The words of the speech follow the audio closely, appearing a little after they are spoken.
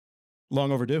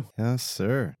Long overdue. Yes,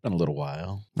 sir. Been a little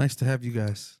while. Nice to have you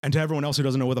guys. And to everyone else who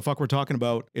doesn't know what the fuck we're talking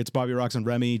about, it's Bobby Rocks and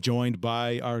Remy, joined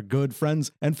by our good friends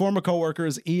and former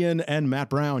coworkers, Ian and Matt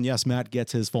Brown. Yes, Matt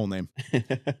gets his full name.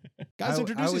 Guys,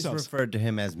 introduce I always yourselves. referred to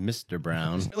him as Mr.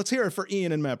 Brown. Let's hear it for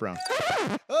Ian and Matt Brown.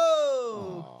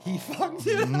 Oh, he fucked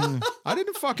it up. I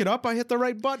didn't fuck it up. I hit the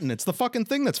right button. It's the fucking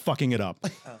thing that's fucking it up.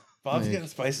 Bob's getting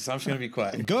spicy, so I'm just going to be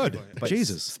quiet. Good.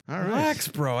 Jesus. All right. Relax,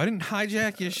 bro. I didn't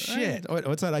hijack your shit.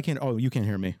 What's that? I can't. Oh, you can't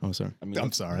hear me. Oh, sorry. I mean,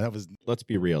 I'm sorry. That was. let's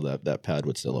be real. That pad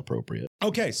was still appropriate.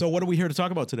 Okay, so what are we here to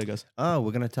talk about today, guys? Oh,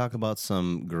 we're going to talk about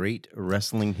some great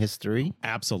wrestling history,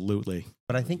 Absolutely.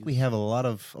 but I think we have a lot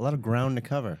of ground to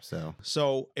cover.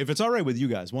 So if it's all right with you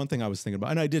guys, one thing I was thinking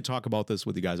about, and I did talk about this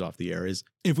with you guys off the air, is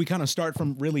if we kind of start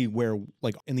from really where,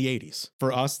 like in the 80s,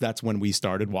 for us, that's when we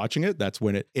started watching it. That's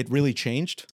when it really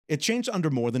changed. It changed under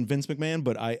more than Vince McMahon,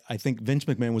 but I think Vince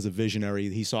McMahon was a visionary.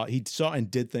 He saw and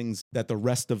did things that the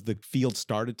rest of the field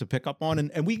started to pick up on.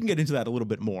 And we can get into that a little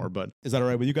bit more, but is that all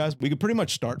right with you guys? We could pretty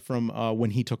much start from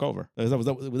when he took over. That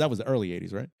was the early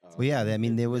 80s, right? Well, yeah, I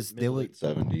mean, there was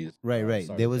 70s. right.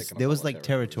 Sorry, There was picking up like on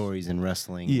territories in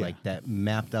wrestling Yeah. like that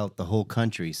mapped out the whole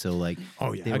country. So like,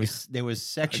 Oh, yeah. there was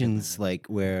sections like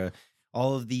where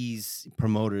all of these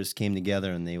promoters came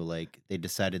together and they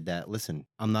decided that, listen,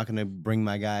 I'm not going to bring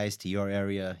my guys to your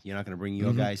area. You're not going to bring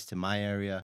your guys to my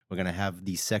area. We're going to have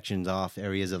these sections off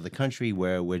areas of the country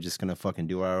where we're just going to fucking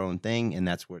do our own thing. And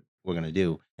that's what we're going to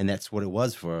do. And that's what it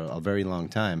was for a very long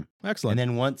time. Excellent. And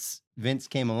then once Vince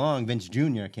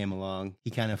Jr. came along, he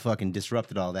kind of fucking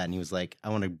disrupted all that. And he was like, I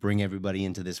want to bring everybody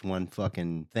into this one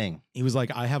fucking thing. He was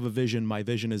like, I have a vision. My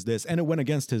vision is this. And it went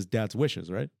against his dad's wishes,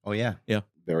 right? Oh, yeah.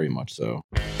 Very much so.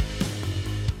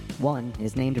 One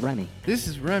is named Remy, This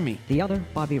is Remy. the other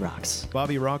Bobby Rocks.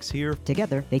 Bobby Rocks here.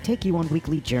 Together, they take you on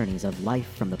weekly journeys of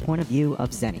life from the point of view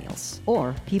of Xennials,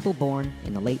 or people born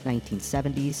in the late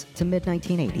 1970s to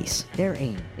mid-1980s. Their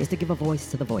aim is to give a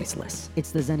voice to the voiceless.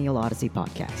 It's the Xennial Odyssey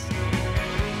podcast.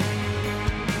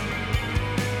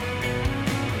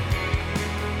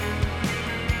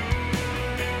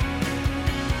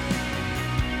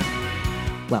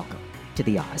 Welcome to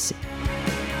the Odyssey.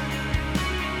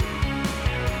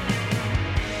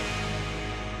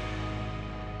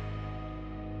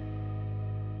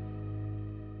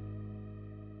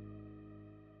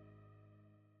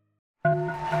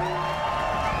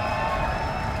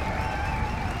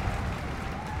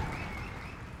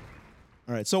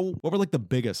 All right. So what were like the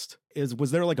biggest?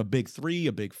 Was there like a big three,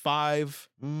 a big five?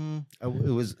 It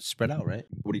was spread out, right?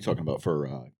 What are you talking about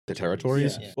for the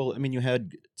territories? Yeah. Well, I mean, you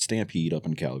had Stampede up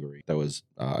in Calgary. That was,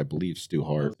 I believe, Stu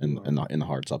Hart in the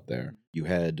Hearts up there. You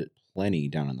had plenty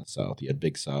down in the South. You had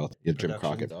Big South. You had Jim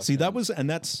Crockett. See,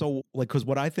 that's so like, because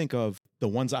what I think of, the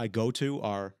ones I go to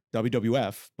are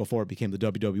WWF before it became the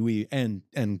WWE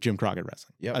and Jim Crockett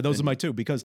Wrestling. Yeah, Those are my two,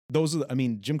 because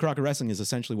Jim Crockett Wrestling is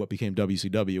essentially what became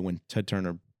WCW when Ted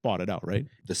Turner bought it out, right?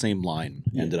 The same line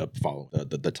ended up following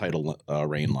the title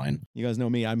reign line. You guys know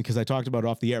me, because I talked about it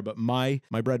off the air, but my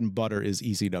bread and butter is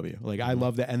ECW. Like, I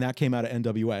love that. And that came out of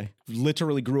NWA.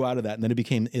 Literally grew out of that. And then it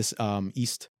became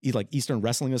Eastern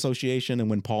Wrestling Association. And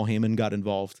when Paul Heyman got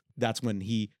involved, that's when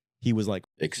he was like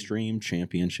Extreme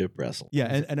Championship Wrestling.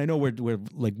 Yeah, and I know we're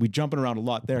jumping around a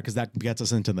lot there because that gets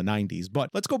us into the 90s. But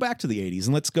let's go back to the 80s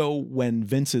and let's go when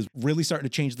Vince is really starting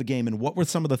to change the game. And what were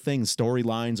some of the things,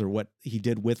 storylines, or what he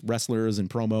did with wrestlers and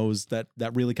promos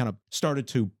that really kind of started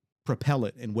to propel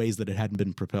it in ways that it hadn't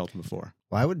been propelled before?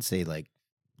 Well, I would say like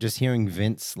just hearing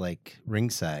Vince like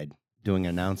ringside doing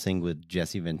announcing with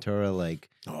Jesse Ventura, like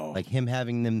him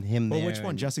having him there. Well, which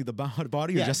one, Jesse the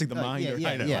Body or Jesse the Mind?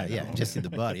 Yeah, Jesse the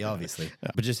Body, obviously.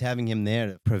 But just having him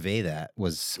there to purvey that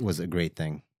was a great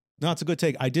thing. No, it's a good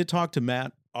take. I did talk to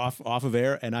Matt off of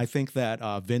air, and I think that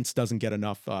Vince doesn't get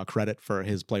enough credit for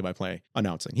his play-by-play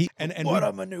announcing.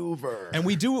 A maneuver! And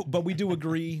we do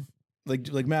agree.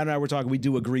 Like Matt and I were talking, we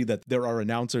do agree that there are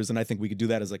announcers, and I think we could do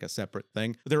that as like a separate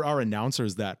thing. There are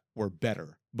announcers that were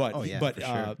better. But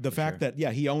the fact that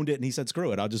he owned it and he said,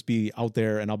 screw it, I'll just be out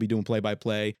there and I'll be doing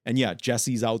play-by-play. And yeah,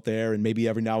 Jesse's out there, and maybe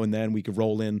every now and then we could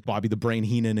roll in Bobby the Brain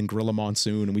Heenan and Gorilla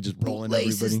Monsoon, and we just roll in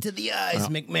Laces everybody. to the eyes,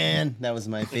 McMahon. That was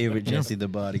my favorite Jesse the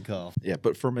Body call. Yeah,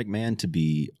 but for McMahon to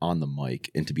be on the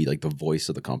mic and to be like the voice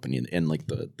of the company and like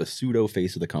the pseudo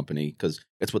face of the company, because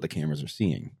it's what the cameras are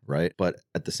seeing, right? But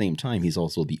at the same time, he's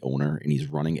also the owner and he's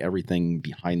running everything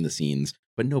behind the scenes.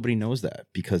 But nobody knows that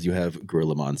because you have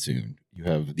Gorilla Monsoon, you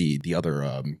have the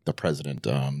other the president,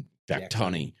 Jack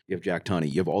Tunney. You have Jack Tunney.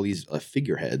 You have all these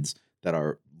figureheads that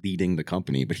are leading the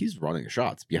company, but he's running the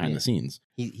shots behind the scenes.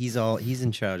 He's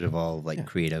in charge of all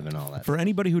creative and all that. For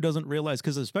anybody who doesn't realize,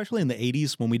 because especially in the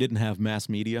 80s when we didn't have mass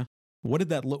media, What did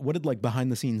that look? What did like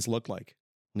behind the scenes look like?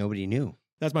 Nobody knew.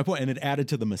 That's my point, and it added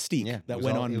to the mystique Yeah, that it was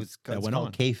went all- on. It was that it's went called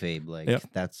on. kayfabe. Like Yep.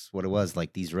 that's what it was.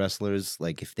 Like these wrestlers,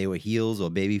 like if they were heels or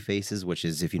baby faces, which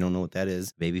is if you don't know what that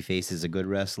is, baby face is a good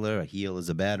wrestler, a heel is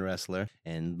a bad wrestler,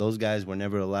 and those guys were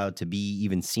never allowed to be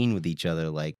even seen with each other,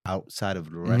 like outside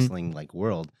of the wrestling like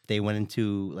world. They went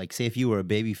into like say if you were a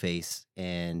baby face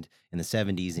and in the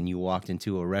 70s and you walked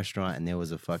into a restaurant and there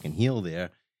was a fucking heel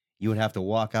there, you would have to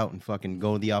walk out and fucking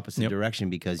go the opposite Yep. direction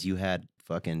because you had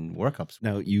fucking workups.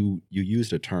 Now, you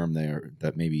used a term there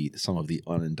that maybe some of the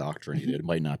unindoctrinated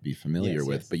might not be familiar Yes,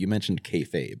 with, yes. but you mentioned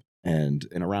kayfabe, and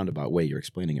in a roundabout way, you're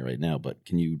explaining it right now. But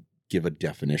can you give a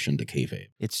definition to kayfabe?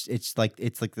 It's like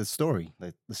the story,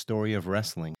 like the story of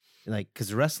wrestling. Like,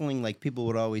 because wrestling, like people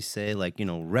would always say, like, you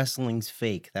know, wrestling's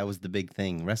fake. That was the big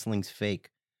thing. Wrestling's fake.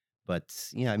 But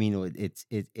yeah, I mean, it's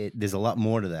there's a lot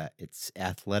more to that. It's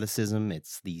athleticism.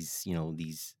 It's these, you know,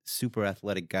 these super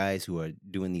athletic guys who are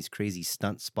doing these crazy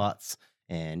stunt spots.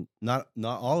 And not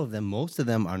all of them, most of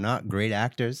them are not great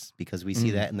actors because we see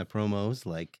Mm. that in the promos.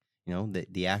 Like, you know,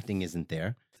 the acting isn't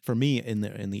there. For me, in the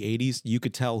 80s, you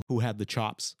could tell who had the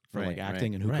chops for like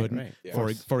acting and who couldn't. Right. Yeah.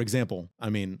 For example, I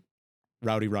mean,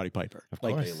 Roddy Piper. Of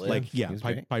like, course. like yeah, He was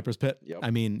great. Piper's Pit. Yep. I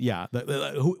mean, yeah,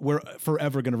 we're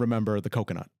forever going to remember the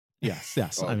coconut. Yes.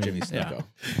 Oh, I mean, Jimmy yeah. Snuka.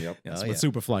 Yep. Yes, Oh, with yeah.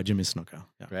 Superfly, Jimmy Snuka.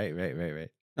 Yeah. Right.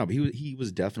 No, but he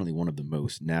was definitely one of the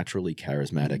most naturally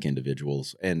charismatic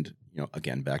individuals. And, you know,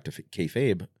 again, back to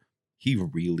kayfabe, he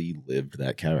really lived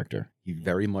that character. He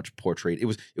very much portrayed, it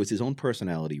was his own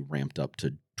personality ramped up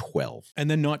to 12.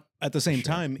 And then not at the same Sure.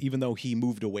 time, even though he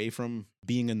moved away from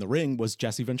being in the ring, was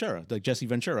Jesse Ventura. Like Jesse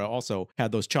Ventura also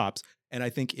had those chops. And I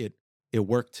think it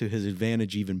worked to his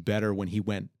advantage even better when he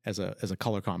went as a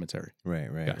color commentary. Right.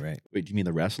 Yeah. Wait, do you mean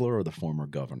the wrestler or the former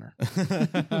governor?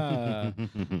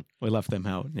 We left him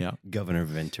out. Yeah. Governor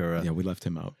Ventura. Yeah, we left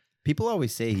him out. People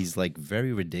always say he's like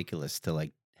very ridiculous to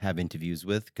like have interviews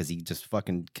with because he just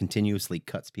fucking continuously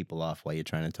cuts people off while you're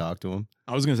trying to talk to him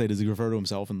I was gonna say, does he refer to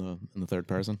himself in the third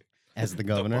person? as the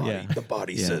governor. Yeah. The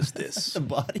body Yeah. says this. The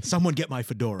body. Someone get my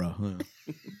fedora.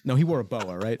 No, he wore a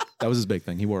boa, right? That was his big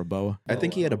thing. He wore a boa. I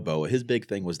think he had a boa. His big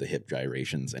thing was the hip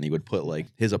gyrations, and he would put like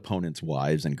his opponent's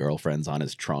wives and girlfriends on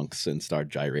his trunks and start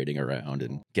gyrating around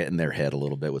and get in their head a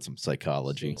little bit with some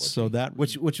psychology. So that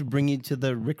Which would bring you to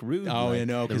the Rick Rude. Oh, like, you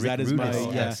know, the 'cause Rick that is Rude my-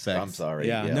 aspects. yeah. I'm sorry.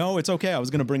 Yeah, no, it's okay. I was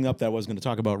going to bring up that I was going to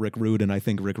talk about Rick Rude, and I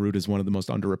think Rick Rude is one of the most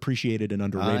underappreciated and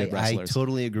underrated I wrestlers.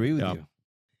 totally agree with Yeah. you.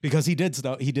 Because he did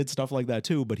stuff. He did stuff like that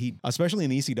too. But he, especially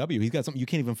in the ECW, he's got something you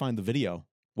can't even find the video.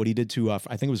 What he did to, I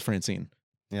think it was Francine.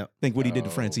 Yep. I think what he did to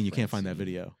Oh, Francine, you can't find that Francine.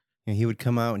 video. And he would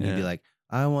come out and he'd be Yeah. like,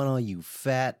 I want all you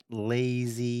fat,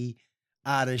 lazy,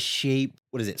 out of shape,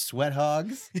 what is it, sweat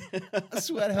hogs?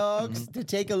 Sweat hogs to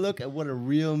take a look at what a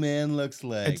real man looks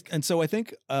like. And so I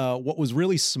think what was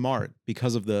really smart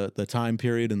because of the time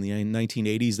period in the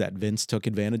 1980s that Vince took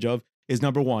advantage of is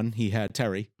number one, he had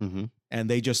Terry. Mm-hmm. And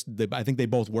I think they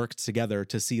both worked together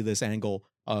to see this angle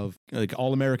of like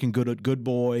all American good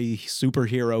boy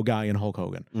superhero guy in Hulk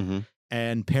Hogan, Mm-hmm.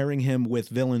 and pairing him with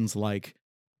villains like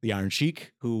the Iron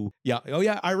Sheik, who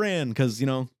Iran, because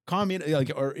communist,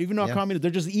 like, or even not Yeah. communist,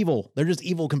 they're just evil. They're just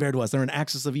evil compared to us. They're an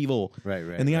axis of evil. Right.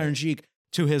 And the Iron Sheik,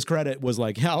 to his credit, was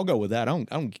like, yeah, I'll go with that. I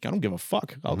don't give a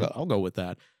fuck. I'll go with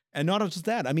that. And not just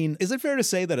that. I mean, is it fair to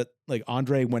say that like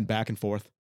Andre went back and forth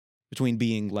between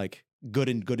being like good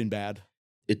and bad?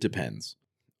 It depends.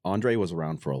 Andre was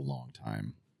around for a long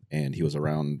time, and he was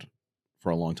around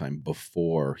for a long time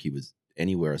before he was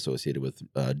anywhere associated with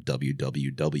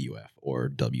WWF or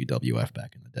WWF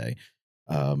back in the day.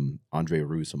 Andre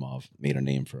Rousimov made a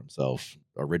name for himself,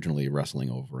 originally wrestling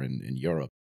over in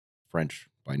Europe, French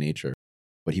by nature,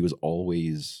 but he was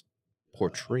always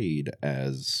portrayed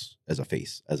as a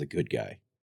face, as a good guy.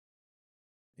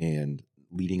 And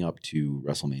leading up to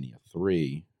WrestleMania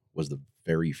 3 was the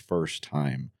very first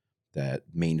time that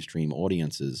mainstream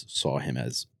audiences saw him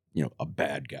as, a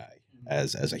bad guy,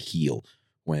 as a heel.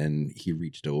 When he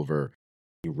reached over,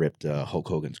 he ripped Hulk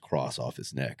Hogan's cross off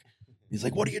his neck. He's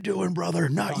like, "What are you doing, brother?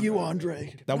 Not you,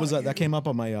 Andre." That was that came up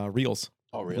on my reels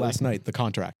Oh, really? last night. The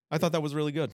contract. I thought that was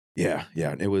really good. Yeah.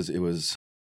 It was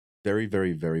very,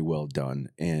 very, very well done.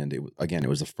 And it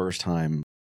was the first time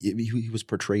he was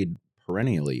portrayed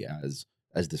perennially as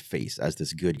this face, as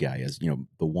this good guy, as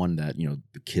the one that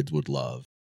the kids would love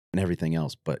and everything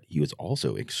else. But he was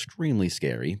also extremely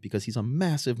scary because he's a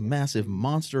massive, massive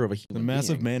monster of a The human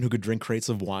massive being. man who could drink crates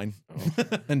of wine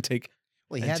and take.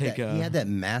 Well, he And had take, he had that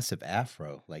massive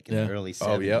afro, like in Yeah. the early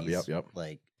 70s. Oh, yep.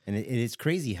 Like, and it's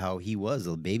crazy how he was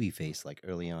a baby face, like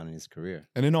early on in his career.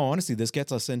 And in all honesty, this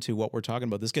gets us into what we're talking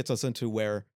about. This gets us into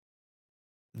where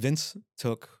Vince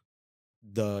took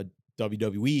the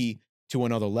WWE to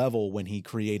another level when he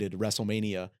created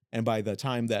WrestleMania. And by the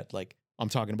time that, like, I'm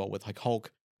talking about with like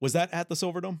Hulk, was that at the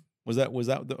Silverdome? Was that one?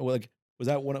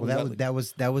 That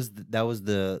was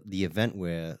the event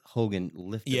where Hogan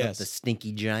lifted up the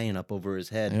stinky giant up over his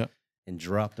head and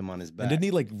dropped him on his back. And didn't he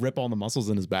like rip all the muscles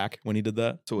in his back when he did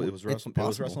that? So it was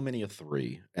WrestleMania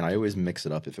 3, and I always mix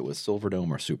it up if it was Silverdome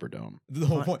or Superdome. The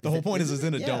whole point is it's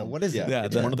in a dome. What is it? Yeah,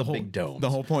 it's one of the big domes. The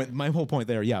whole point, my whole point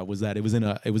there, was that it was in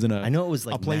a. I know it was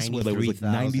like a place where there was like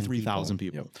 93,000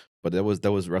 people. Yep. But that was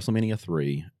WrestleMania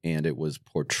 3, and it was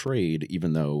portrayed,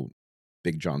 even though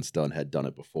Big John Studd had done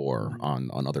it before on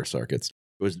other circuits,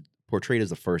 it was portrayed as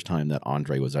the first time that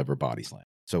Andre was ever body slammed.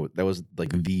 So that was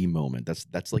like the moment.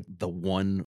 That's like the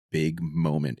one big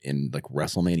moment in like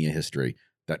WrestleMania history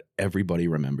that everybody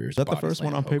remembers. Is that the first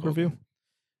one on pay-per-view?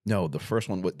 No, the first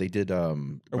one. What they did, or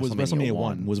was WrestleMania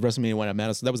 1? Was WrestleMania 1 at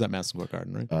Madison? That was at Madison Square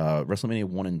Garden, right? WrestleMania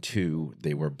 1 and 2,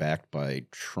 they were backed by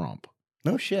Trump.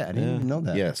 No shit, I didn't even know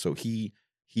that. Yeah, so he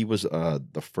was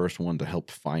the first one to help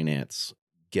finance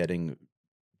getting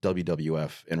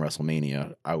WWF and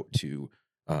WrestleMania out to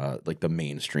like the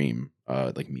mainstream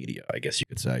like media, I guess you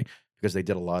could say, because they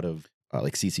did a lot of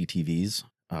like CCTVs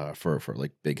for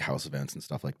like big house events and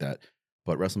stuff like that.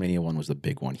 But WrestleMania 1 was the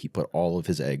big one. He put all of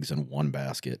his eggs in one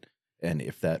basket, and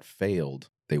if that failed,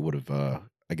 they would have,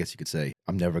 I guess you could say,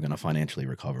 I'm never going to financially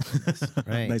recover from this.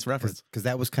 Right. Nice reference. Because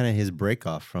that was kind of his break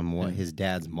off from what his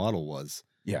dad's model was.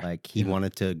 Yeah. Like he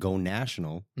wanted to go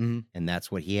national, and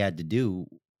that's what he had to do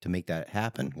to make that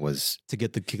happen, was to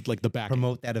get the back,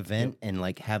 promote that event and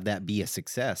like have that be a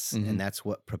success. And that's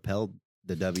what propelled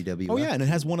the WWE. Oh yeah, and it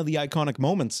has one of the iconic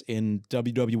moments in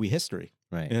WWE history.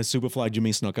 Right. And it's Superfly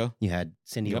Jimmy Snuka. You had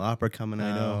Cyndi Lauper coming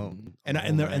out. I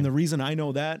know. And the reason I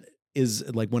know that is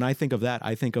like when I think of that,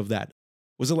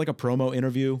 was it like a promo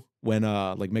interview when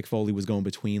like Mick Foley was going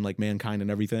between like Mankind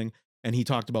and everything? And he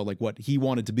talked about like what he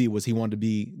wanted to be was he wanted to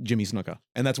be Jimmy Snuka.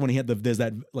 And that's when he had there's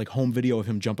that like home video of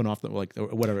him jumping off the like or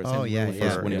whatever. It's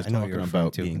when he was talking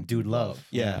about being Dude Love.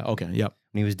 Yeah. Okay. Yep.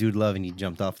 When he was Dude Love and he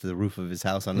jumped off to the roof of his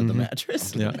house onto the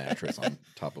mattress. The mattress on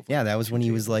top of. Yeah, that was when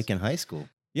he was like in high school.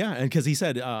 Yeah, and because he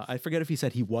said, I forget if he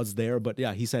said he was there, but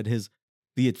yeah, he said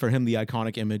for him the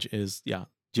iconic image is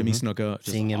Jimmy Snuka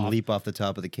seeing him leap off the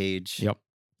top of the cage. Yep.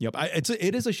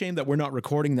 It is a shame that we're not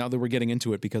recording now that we're getting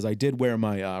into it, because I did wear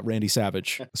my Randy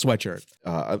Savage sweatshirt.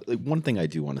 One thing I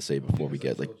do want to say before we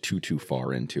get like too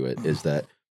far into it is that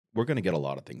we're going to get a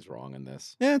lot of things wrong in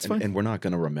this. Yeah, it's fine. And we're not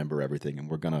going to remember everything, and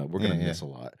we're gonna miss a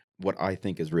lot. What I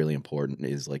think is really important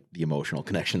is like the emotional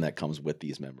connection that comes with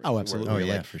these memories. Oh, absolutely.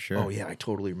 Yeah, for sure. Oh yeah, I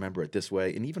totally remember it this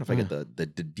way. And even if I get the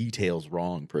details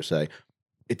wrong per se,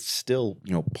 it's still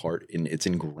it's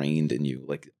ingrained in you,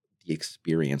 like the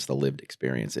experience, the lived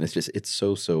experience. And it's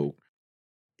so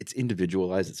it's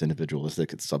individualized, it's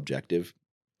individualistic, it's subjective,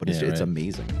 but it's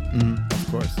amazing.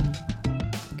 Of course.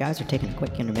 Guys are taking a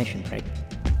quick intermission break.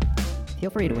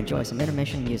 Feel free to enjoy some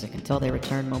intermission music until they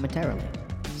return momentarily.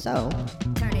 So,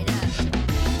 turn it up.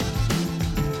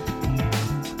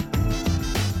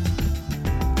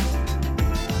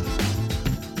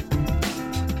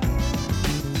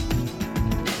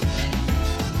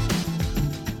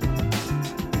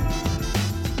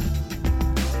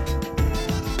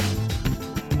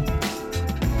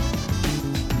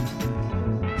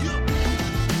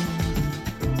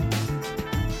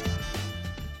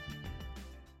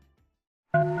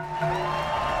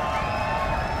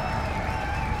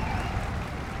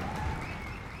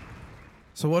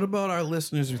 So what about our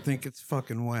listeners who think it's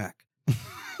fucking whack?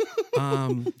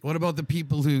 What about the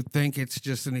people who think it's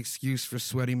just an excuse for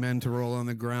sweaty men to roll on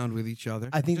the ground with each other?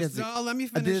 I think let me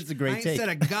finish. I think it's a great take. I ain't said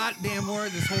a goddamn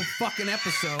word this whole fucking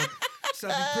episode. So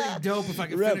it'd be pretty dope if I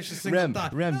could finish a single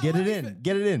thought. Get it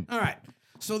in. All right.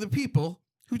 So the people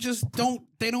who just don't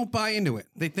buy into it.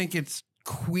 They think it's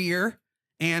queer,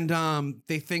 and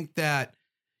they think that,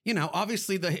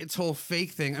 obviously it's whole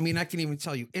fake thing. I mean, I can even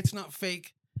tell you it's not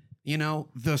fake.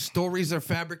 The stories are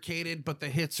fabricated, but the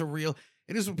hits are real.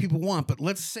 It is what people want. But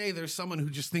let's say there's someone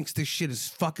who just thinks this shit is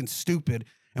fucking stupid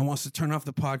and wants to turn off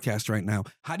the podcast right now.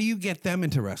 How do you get them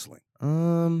into wrestling?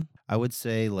 I would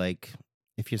say, like,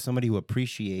 if you're somebody who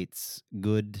appreciates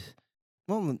good,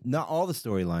 well, not all the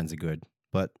storylines are good,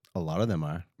 but a lot of them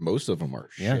are. Most of them are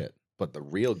shit, but the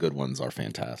real good ones are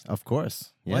fantastic. Of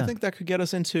course. Yeah. Well, I think that could get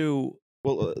us into.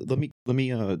 Well, let me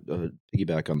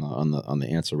piggyback on the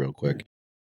answer real quick.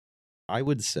 I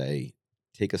would say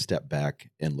take a step back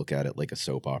and look at it like a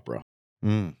soap opera.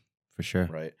 For sure.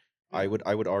 Right. I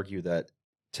would argue that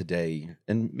today,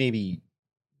 and maybe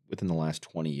within the last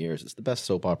 20 years, it's the best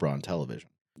soap opera on television.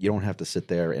 You don't have to sit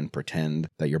there and pretend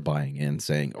that you're buying in,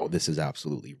 saying, oh, this is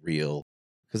absolutely real.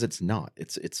 because it's not.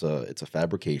 It's a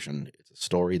fabrication. It's a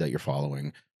story that you're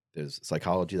following. There's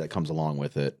psychology that comes along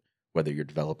with it. Whether you're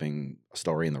developing a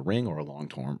story in the ring or a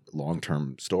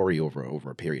long-term story over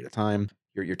a period of time,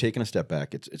 you're taking a step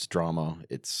back. It's drama.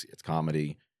 It's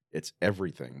comedy. It's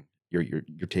everything. You're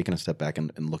taking a step back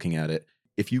and looking at it.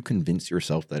 If you convince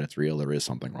yourself that it's real, there is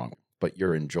something wrong, but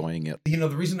you're enjoying it. You know,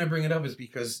 the reason I bring it up is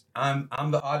because I'm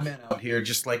the odd man out here,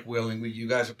 just like willingly. You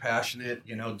guys are passionate,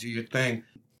 you know, do your thing.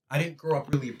 I didn't grow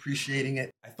up really appreciating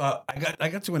it. I thought I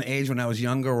got to an age when I was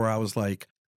younger where I was like,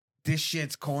 this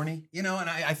shit's corny, you know, and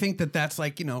I think that's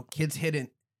like, you know, kids hit an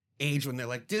age when they're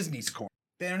like, Disney's corny.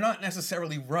 They're not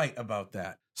necessarily right about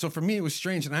that. So for me, it was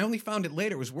strange. And I only found it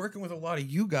later. It was working with a lot of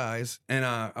you guys and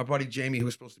our buddy Jamie, who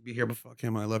was supposed to be here, but fuck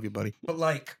him. I love you, buddy. But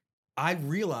like, I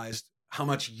realized how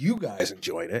much you guys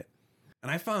enjoyed it.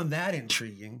 And I found that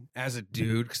intriguing as a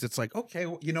dude, because it's like, okay,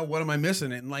 well, you know, what am I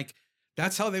missing? And like,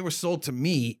 that's how they were sold to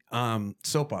me,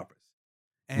 soap operas.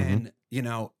 And, you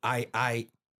know, I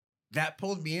that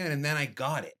pulled me in, and then I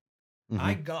got it.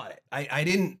 I got it. I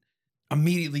didn't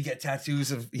immediately get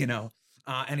tattoos of, you know,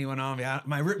 anyone on me.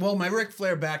 My Ric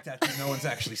Flair back tattoo, no one's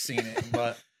actually seen it,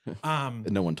 but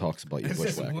no one talks about your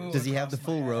bushwhacker. Does he have the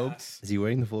full robe? Is he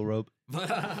wearing the full robe?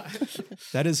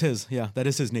 That is his. Yeah, that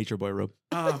is his Nature Boy robe.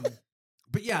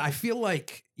 But yeah, I feel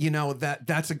like, you know,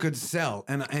 that's a good sell.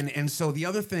 And so the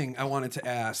other thing I wanted to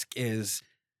ask is,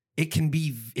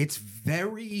 it's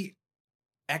very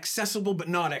accessible, but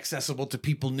not accessible to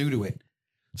people new to it.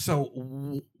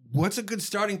 So what's a good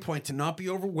starting point to not be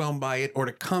overwhelmed by it, or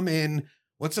to come in?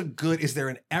 Is there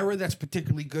an era that's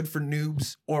particularly good for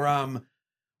noobs, or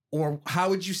how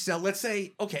would you sell? Let's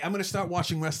say, okay, I'm going to start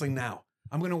watching wrestling now.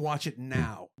 I'm going to watch it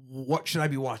now. What should I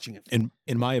be watching it for?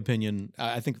 In my opinion,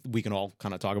 I think we can all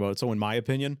kind of talk about it. So in my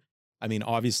opinion, I mean,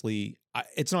 obviously,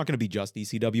 it's not going to be just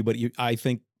ECW, but I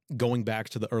think going back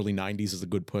to the early 90s is a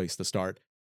good place to start,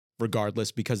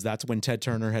 regardless, because that's when Ted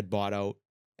Turner had bought out,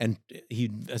 and he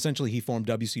formed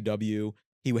WCW.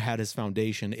 He had his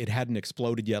foundation. It hadn't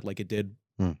exploded yet like it did.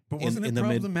 But wasn't it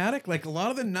problematic? Like, a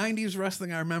lot of the 90s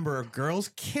wrestling I remember are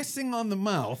girls kissing on the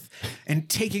mouth and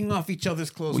taking off each other's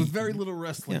clothes with very little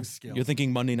wrestling skill. You're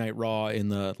thinking Monday Night Raw in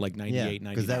the like 98,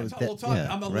 99.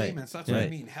 I'm a layman, so that's what I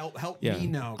mean. Help me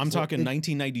know. I'm talking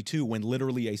 1992, when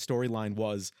literally a storyline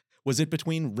was it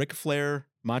between Ric Flair,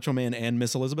 Macho Man, and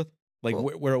Miss Elizabeth? Like,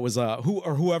 where it was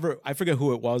whoever, I forget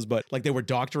who it was, but like they were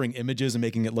doctoring images and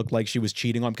making it look like she was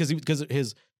cheating on him,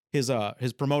 because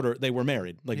his promoter, they were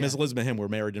married. Like Miss Elizabeth and him were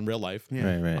married in real life.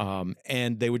 Yeah. Right.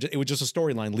 And it was just a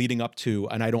storyline leading up to,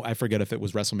 and I forget if it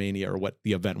was WrestleMania or what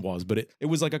the event was, but it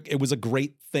was a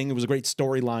great thing. It was a great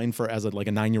storyline for as a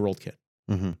 9-year-old kid.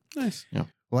 Nice. Yeah.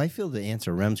 Well, I feel to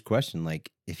answer Rem's question, like,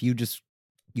 if you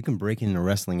can break into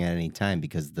wrestling at any time,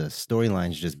 because the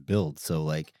storylines just build. So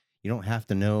like, you don't have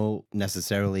to know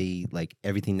necessarily like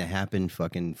everything that happened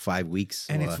fucking 5 weeks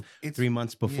and or it's 3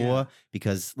 months before,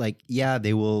 because like,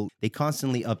 they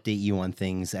constantly update you on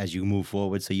things as you move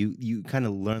forward. So you kind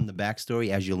of learn the backstory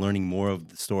as you're learning more of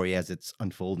the story as it's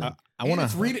unfolding.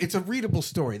 It's a readable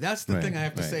story. That's the thing I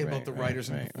have to say about the writers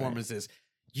and performers is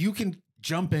you can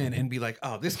jump in and be like,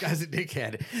 oh, this guy's a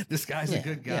dickhead. This guy's a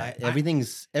good guy. Yeah.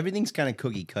 Everything's kind of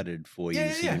cookie cutted for you.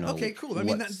 Yeah. So you know, okay, cool. I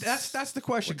mean, that's the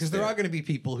question, because there are going to be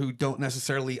people who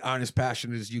aren't as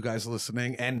passionate as you guys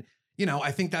listening. And, you know,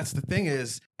 I think that's the thing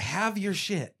is, have your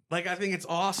shit. Like, I think it's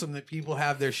awesome that people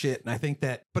have their shit. And I think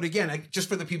that, but again, just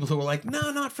for the people who are like,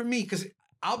 no, not for me. Because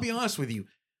I'll be honest with you,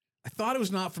 I thought it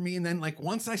was not for me. And then like,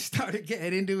 once I started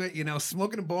getting into it, you know,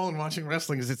 smoking a bowl and watching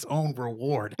wrestling is its own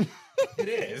reward. It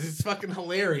is. It's fucking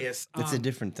hilarious. It's a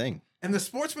different thing. And the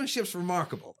sportsmanship's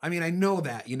remarkable. I mean, I know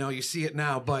that, you know, you see it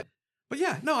now, but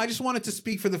yeah, no, I just wanted to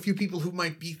speak for the few people who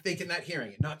might be thinking that,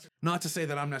 hearing it. Not to say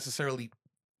that I'm necessarily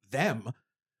them,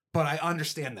 but I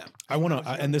understand them. I want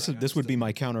to, and this would be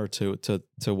my counter to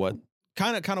what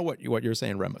kind of what you're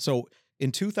saying, Rem. So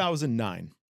in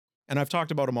 2009, and I've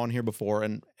talked about him on here before,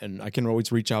 and I can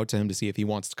always reach out to him to see if he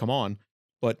wants to come on.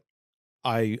 But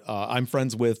I'm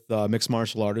friends with mixed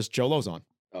martial artist Joe Lozon.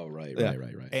 Oh, right.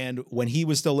 And when he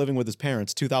was still living with his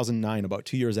parents, 2009, about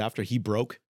 2 years after, he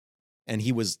broke, and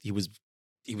he was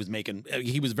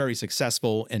very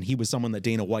successful, and he was someone that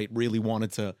Dana White really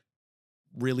wanted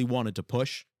to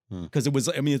push, because it's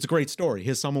a great story.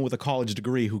 Here's someone with a college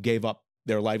degree who gave up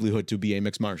their livelihood to be a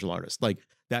mixed martial artist. Like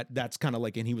that's kind of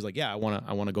like, and he was like, yeah, I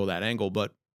want to go that angle.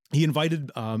 But he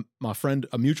invited a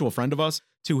mutual friend of us,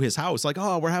 to his house. Like,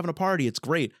 oh, we're having a party. It's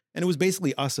great. And it was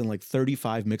basically us and like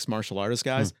 35 mixed martial artist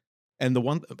guys. And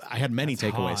I had many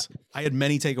takeaways.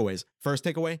 First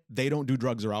takeaway, they don't do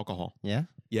drugs or alcohol. Yeah.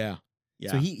 Yeah.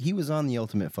 Yeah. So he was on the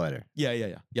Ultimate Fighter. Yeah.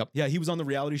 Yep. Yeah, he was on the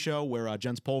reality show where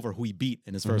Jens Pulver, who he beat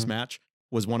in his first match,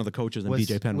 was one of the coaches, and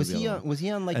BJ Penn was the other one. Was he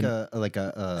on like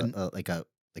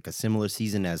a similar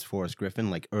season as Forrest Griffin,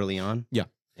 like early on? Yeah.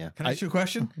 Can I ask you a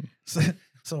question?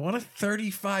 So what do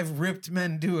 35 ripped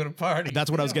men do at a party? That's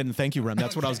what I was getting. Thank you, Rem.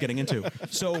 That's what I was getting into.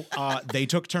 So they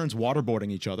took turns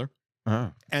waterboarding each other.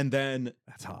 And then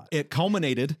that's hot. It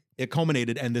culminated,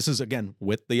 and this is again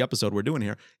with the episode we're doing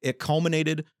here. It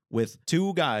culminated with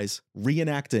two guys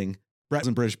reenacting Bret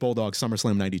and British Bulldog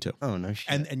SummerSlam '92. Oh no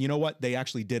shit! And you know what? They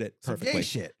actually did it perfectly. Gay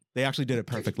shit. They actually did it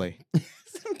perfectly.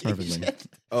 Perfectly.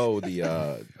 Oh,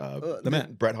 the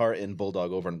man. Bret Hart and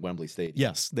Bulldog over in Wembley Stadium.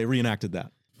 Yes, they reenacted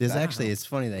that. There's actually, it's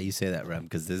funny that you say that, Rem,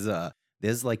 because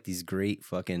there's like these great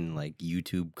fucking like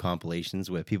YouTube compilations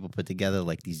where people put together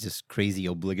like these just crazy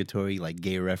obligatory like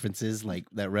gay references like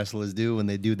that wrestlers do when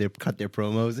they cut their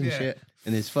promos and shit,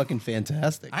 and it's fucking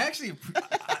fantastic. I actually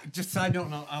just side note,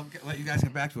 and I'll let you guys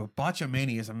get back to it.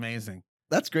 Botchamania is amazing.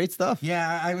 That's great stuff.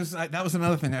 Yeah, that was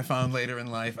another thing I found later in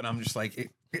life, and I'm just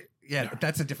like,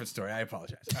 that's a different story. I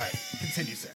apologize. All right,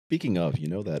 continue, sir. Speaking of, you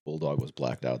know that Bulldog was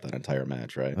blacked out that entire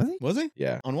match, right? Was he?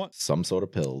 Yeah. On what? Some sort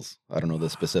of pills. I don't know the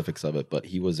specifics of it, but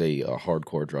he was a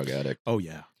hardcore drug addict. Oh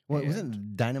yeah. Well,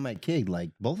 wasn't Dynamite Kid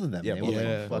like both of them? Yeah, they both were of like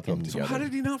them. Both of them fucking. So together. how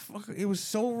did he not? It was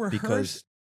so rehearsed. Because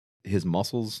his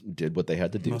muscles did what they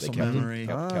had to do. Muscle They kept memory.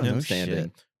 kept Oh, him no standing.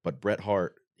 shit. But Bret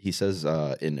Hart, he says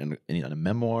in a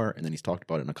memoir, and then he's talked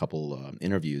about it in a couple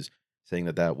interviews, saying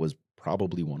that was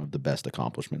probably one of the best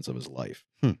accomplishments of his life.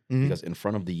 Because in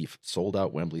front of the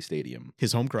sold-out Wembley Stadium,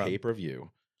 His home crowd.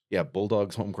 pay-per-view,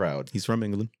 Bulldog's home crowd, He's from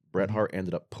England. Bret Hart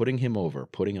ended up putting him over,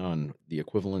 putting on the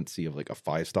equivalency of like a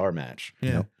 5-star match.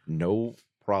 Yeah. No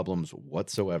problems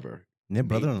whatsoever. Their Made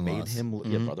brother-in-laws. him,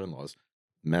 brother-in-laws,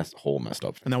 messed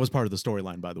up. And that was part of the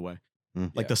storyline, by the way.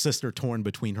 Like Yeah. the sister torn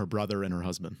between her brother and her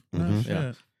husband. Mhm.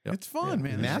 Yeah. Yeah. It's fun,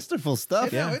 man. Masterful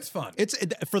stuff. No, it's fun. It's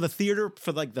for the theater,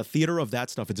 for like the theater of that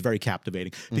stuff. It's very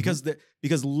captivating because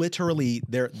because literally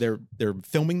they're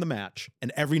filming the match,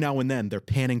 and every now and then they're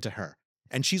panning to her,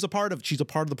 and she's a part of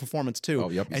the performance too. Oh,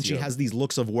 yep. And she has these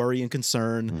looks of worry and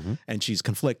concern, and she's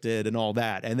conflicted and all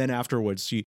that. And then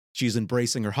afterwards, she's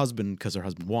embracing her husband because her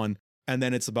husband won. And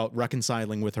then it's about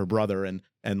reconciling with her brother and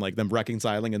like them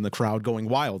reconciling and the crowd going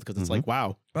wild because it's like,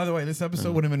 wow. By the way, this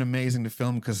episode would have been amazing to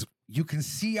film because you can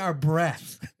see our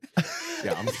breath.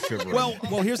 Yeah, I'm shivering. Well,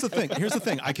 here's the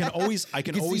thing. I can always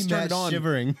turn it on.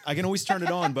 Shivering. I can always turn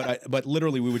it on, but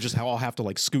literally we would just all have to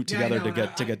like scoot together to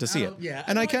get to see it. Yeah,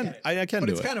 And I can do But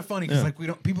it's it. kind of funny because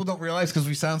like people don't realize because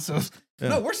we sound so.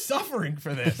 No, we're suffering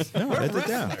for this. We're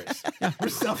wrestlers. We're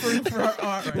suffering for our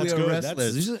art. Right? That's are good.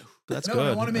 wrestlers. That's No,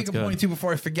 good. I want to make That's a point good. too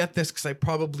before I forget this because I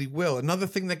probably will. Another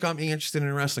thing that got me interested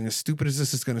in wrestling, as stupid as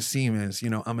this is going to seem, is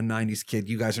I'm a '90s kid.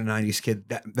 You guys are '90s kid.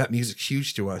 That music's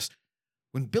huge to us.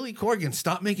 When Billy Corgan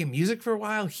stopped making music for a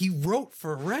while, he wrote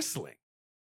for wrestling.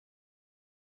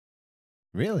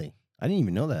 Really? I didn't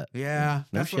even know that. Yeah,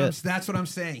 No that's what I'm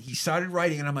saying. He started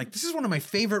writing, and I'm like, this is one of my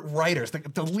favorite writers.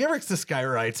 The lyrics this guy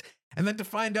writes, and then to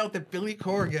find out that Billy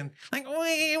Corgan, like,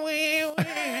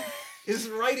 is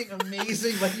writing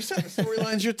amazing, like you said, the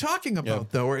storylines you're talking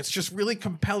about, though, where it's just really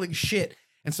compelling shit.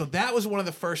 And so that was one of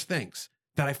the first things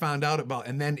that I found out about,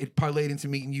 and then it parlayed into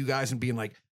meeting you guys and being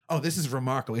like, oh, this is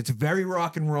remarkable. It's very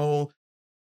rock and roll.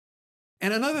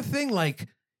 And another thing, like,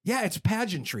 yeah, it's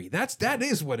pageantry. That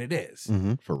is what it is.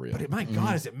 For real. But my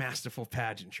God, is it masterful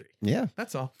pageantry? Yeah.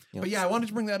 That's all. Yeah. But yeah, I wanted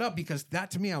to bring that up because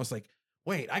that to me, I was like,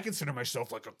 wait, I consider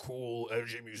myself like a cool,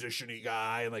 edgy, musician-y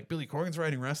guy. And like Billy Corgan's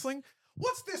writing wrestling.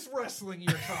 What's this wrestling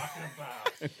you're talking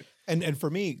about? And for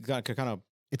me, kind of,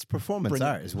 It's performance Bring it-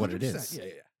 art is what it 100%. is. Yeah.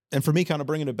 and for me, kind of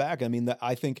bringing it back. I mean,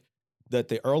 I think that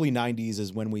the early '90s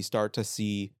is when we start to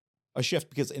see a shift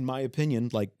because, in my opinion,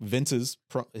 like Vince's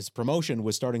his promotion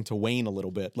was starting to wane a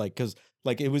little bit, like because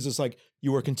like it was just like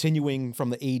you were continuing from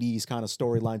the '80s kind of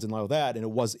storylines and all that, and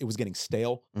it was getting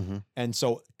stale,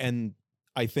 and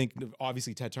I think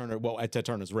obviously Ted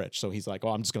Turner's rich, so he's like, oh,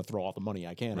 I'm just gonna throw all the money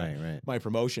I can at Right. my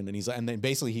promotion, and then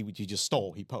basically he just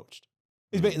stole, he poached.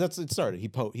 That's it started. He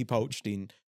poached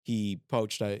and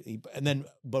then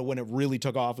but when it really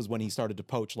took off is when he started to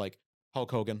poach like Hulk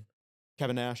Hogan,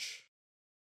 Kevin Nash.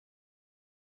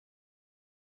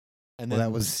 And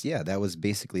Well, then that was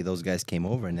basically those guys came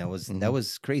over, and that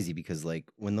was crazy because like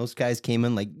when those guys came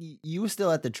in, like you were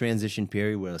still at the transition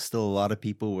period where still a lot of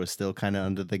people were still kind of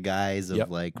under the guise of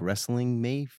like wrestling,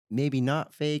 maybe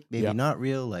not fake, maybe not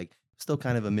real, like still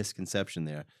kind of a misconception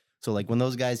there. So like when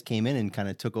those guys came in and kind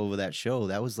of took over that show,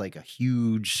 that was like a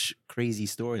huge, crazy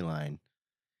storyline.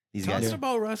 These Talking guys,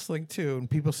 about wrestling too, and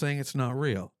people saying it's not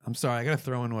real. I'm sorry, I got to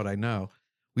throw in what I know.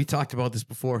 We talked about this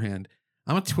beforehand.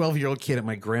 I'm a 12-year-old kid at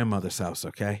my grandmother's house,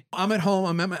 okay? I'm at home.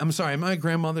 I'm at my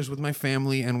grandmother's with my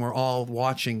family, and we're all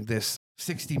watching this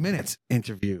 60 Minutes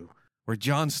interview where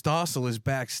John Stossel is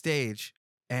backstage,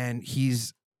 and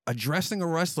he's addressing a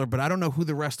wrestler, but I don't know who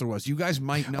the wrestler was. You guys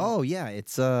might know. Oh yeah,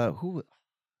 it's who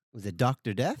was it?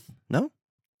 Dr. Death? No,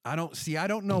 I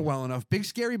don't know well enough. Big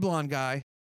scary blonde guy.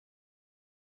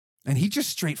 And he just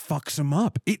straight fucks him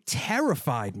up. It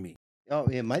terrified me. oh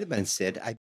it might have been Sid.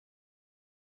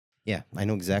 Yeah, I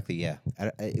know exactly. Yeah,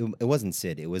 it wasn't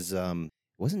Sid. It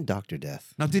wasn't Dr.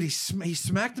 Death. Now, did he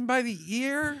smacked him by the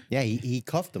ear? Yeah, he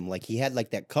cuffed him like he had like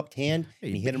that cupped hand,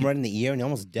 and he hit him right in the ear, and he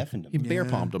almost deafened him. He bear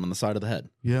palmed him on the side of the head.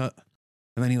 Yeah.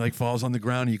 And then he like falls on the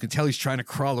ground, and you can tell he's trying to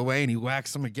crawl away, and he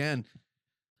whacks him again.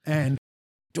 And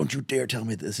Don't you dare tell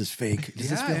me this is fake. Does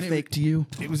this Yeah, feel and fake to you?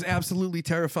 it was absolutely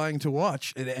terrifying to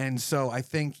watch. And so I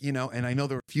think, and I know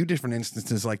there were a few different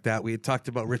instances like that. We had talked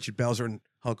about Richard Belzer and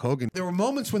Hulk Hogan. There were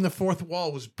moments when the fourth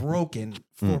wall was broken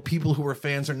for people who were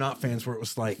fans or not fans, where it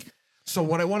was like, so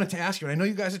what I wanted to ask you, and I know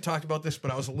you guys had talked about this,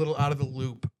 but I was a little out of the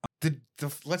loop.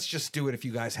 Let's just do it if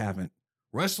you guys haven't.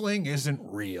 Wrestling isn't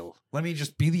real. Let me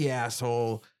just be the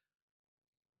asshole.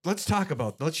 Let's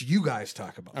you guys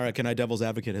talk about All right, can I devil's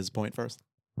advocate his point first?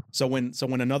 So when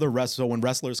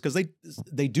wrestlers, because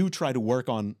they do try to work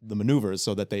on the maneuvers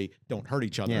so that they don't hurt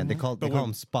each other. Yeah, they call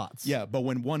them spots. Yeah, but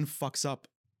when one fucks up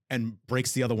and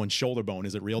breaks the other one's shoulder bone,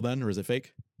 is it real then, or is it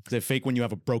fake? Is it fake when you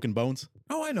have a broken bones?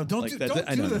 Oh, I know. Don't Like do, that- don't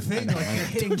I do know, the I thing know, like I know. you're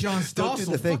hitting John Don't do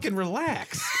Stossel. the thing. Fucking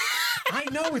relax. I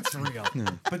know it's real.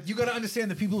 But you got to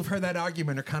understand the people who've heard that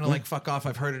argument are kind of like, fuck off,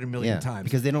 I've heard it a million times.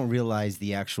 because they don't realize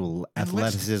the actual And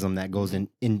let's- athleticism that goes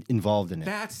involved in it.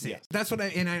 That's it. That's what I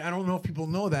don't know if people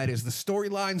know that is the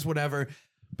storylines, whatever.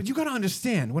 But you got to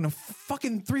understand when a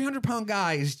fucking 300-pound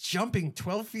guy is jumping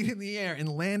 12 feet in the air and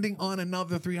landing on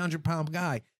another 300-pound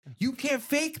guy, you can't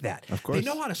fake that. Of course. They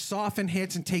know how to soften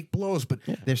hits and take blows, but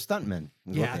They're stuntmen.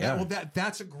 is what they are.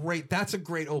 that's a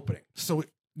great opening. So,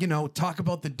 talk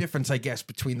about the difference, I guess,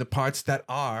 between the parts that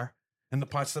are and the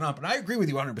parts that aren't. But I agree with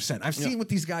you 100%. I've seen what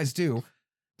these guys do.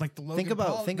 Like the Logan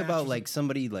Paul think match about was- like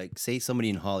somebody somebody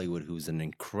in Hollywood who's an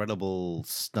incredible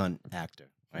stunt actor,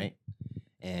 right?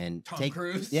 And Tom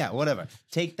Cruise? Yeah, whatever.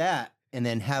 Take that and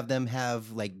then have them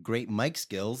have like great mic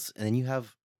skills, and then you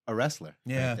have a wrestler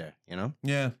Yeah. right there,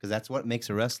 Yeah. because that's what makes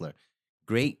a wrestler.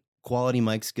 Great quality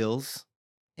mic skills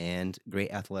and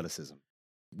great athleticism.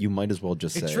 You might as well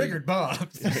just It say triggered Bob.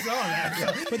 I saw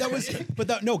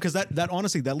that. Because that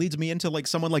honestly, that leads me into like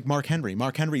someone like Mark Henry.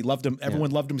 Mark Henry loved him.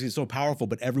 Everyone loved him. He's so powerful,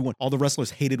 but all the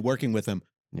wrestlers hated working with him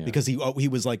because he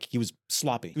was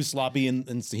sloppy. He was sloppy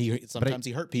and sometimes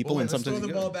he hurt people Well, and let's sometimes throw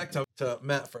the ball back to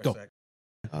Matt for a Go. sec.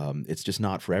 it's just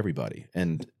not for everybody,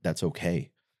 and that's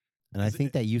okay. And I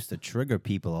think that used to trigger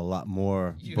people a lot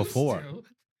more before.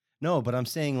 No, but I'm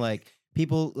saying like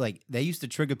people like they used to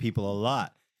trigger people a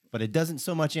lot, but it doesn't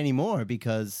so much anymore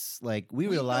because like we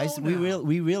realize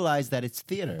that it's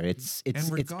theater. It's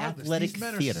regardless, athletic these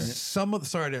men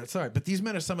theater. But these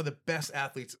men are some of the best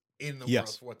athletes in the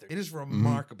world. For what it is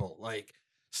remarkable. Like,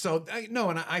 so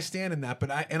I stand in that,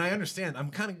 but I understand. I'm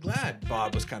kind of glad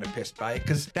Bob was kind of pissed by it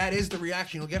because that is the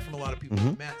reaction you'll get from a lot of people.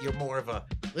 Matt, you're more of a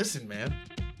listen, man.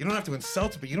 You don't have to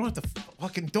insult it, but you don't have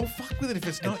to don't fuck with it if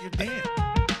it's not your damn.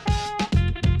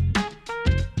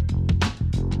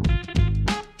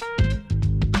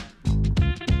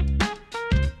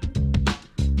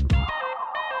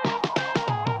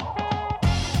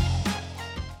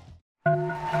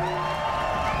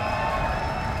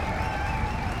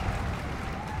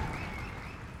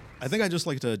 I think I'd just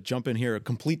like to jump in here, a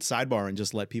complete sidebar, and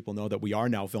just let people know that we are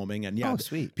now filming. And Oh,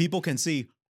 sweet. people can see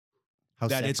How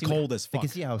that it's sexy we- cold as They fuck. can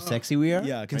see how sexy we are.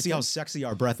 Yeah, I can see how sexy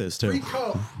our breath is too. Free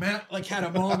coat. Matt had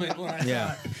a moment when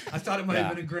I thought it might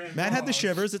have been a grand. Matt had the pause.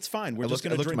 shivers. It's fine. We're I just looked,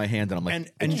 going to at drink. my hand and I'm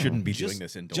like, and it shouldn't be just, doing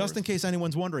this indoors. Just in case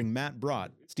anyone's wondering, Matt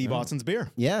brought Steve Austin's beer.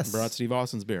 Yes. Brought Steve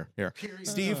Austin's beer. Here,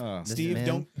 Steve. This Steve,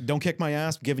 man. don't kick my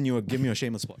ass. Giving you a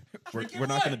shameless plug. we're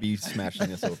not going to be smashing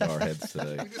this over our heads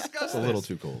today. We discussed It's a little this.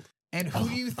 too cold. And who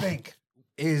do you think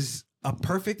is a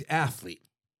perfect athlete,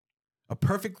 a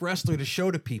perfect wrestler to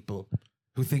show to people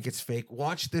who think it's fake?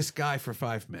 Watch this guy for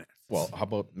 5 minutes. Well, how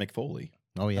about Mick Foley?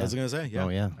 Oh yeah. I was gonna say, yeah. Oh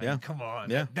yeah. Yeah. Come on.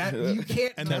 Yeah. That you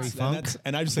can't. And not-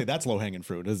 and I just say that's low hanging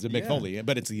fruit. Is Mick Yeah. Foley,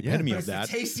 but it's the Yeah. epitome but of it's that.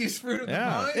 the tastiest fruit of the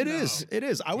Yeah, vine, it though. is. It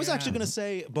is. I was Yeah. actually gonna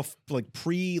say,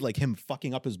 like him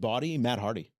fucking up his body, Matt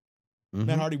Hardy. Mhm.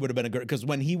 Matt Hardy would have been a good because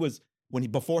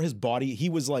before his body, he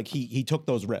was like he took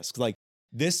those risks. Like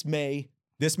this may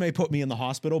put me in the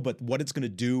hospital, but what it's gonna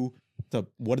do for the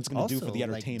Also,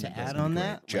 entertainment. like, to doesn't add be on great.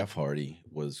 that, Jeff Hardy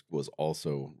was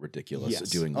also ridiculous Yes.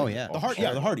 doing Oh, like, yeah. off The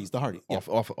Hardys.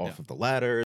 off of the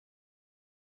ladder.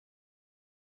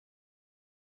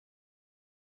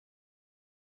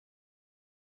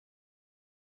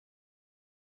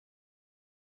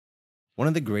 One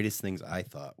of the greatest things I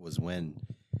thought was when,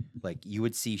 like, you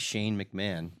would see Shane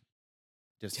McMahon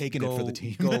just Taking it for the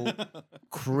team. go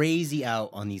crazy out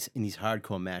on these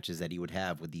hardcore matches that he would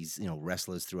have with these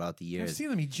wrestlers throughout the I've years. seen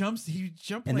him. He jumped.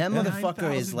 And like that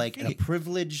motherfucker is 9,000 like a feet.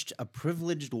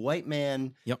 privileged white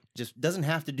man. Yep. Just doesn't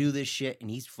have to do this shit,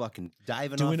 and he's fucking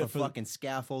diving Doing off it a for- fucking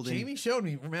scaffolding. Jamie showed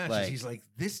me matches. Like- He's like,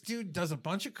 this dude does a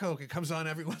bunch of coke. It comes on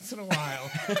every once in a while,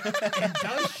 and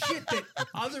does shit that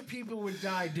other people would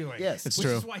die doing. Yes. It's which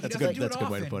true. Is why he That's a doesn't good. do That's a it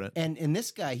good way to often. put it. And this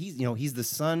guy, he's the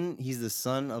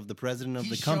son of the president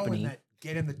of He's the company. showing that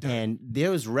get in the dirt. And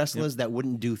there was wrestlers that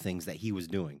wouldn't do things that he was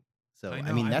doing. So I I,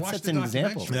 know, mean, I that's watched such the an example.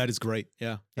 documentary. That is great.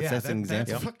 Yeah. That's an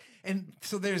example. And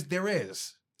so there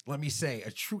is, let me say,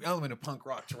 a true element of punk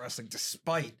rock to wrestling,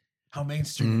 despite how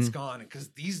mainstream it's gone. Because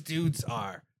these dudes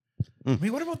are. I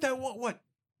mean, what about that? What?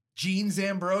 Gene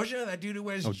Ambrosia, that dude who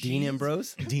wears Oh, Dean jeans?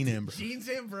 Ambrose? Dean Ambrose. Gene's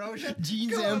Ambrosia.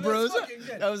 Gene's Come on, that's Ambrose? fucking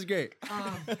good. That was great.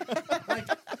 Like,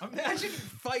 imagine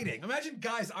fighting. Imagine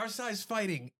guys our size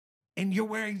fighting, and you're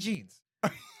wearing jeans.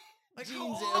 Like, Gene's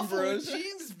how awful would Ambrose.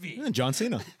 jeans be? Yeah, John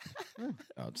Cena.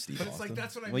 Steve But it's like Austin.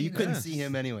 that's what I mean. Well, you couldn't Yeah. see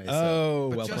him anyway. So. Oh,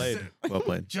 But well just played. Well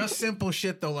played. Just simple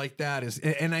shit though, like that is,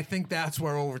 and I think that's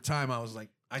where over time I was like,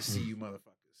 I see you motherfuckers.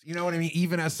 You know what I mean?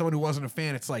 Even as someone who wasn't a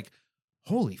fan, it's like,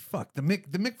 holy fuck. The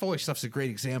Mick Foley stuff's a great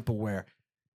example where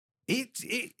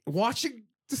it watching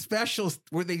the specials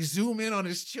where they zoom in on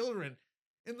his children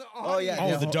in the Oh, yeah. Oh,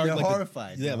 they're the dark, they're like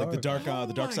horrified. Yeah, They're like the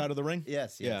horrified. dark Oh side my- of the ring.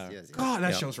 Yes, Yeah. yes. God,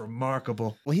 that Yeah. show's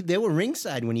remarkable. Well, they were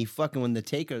ringside when when the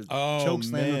Taker Oh, choke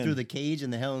slammed him man. through the cage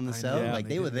in the Hell in the I Cell. know, Like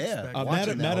they they were didn't there. expect- Matt, watching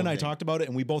that Matt and whole I thing. talked about it,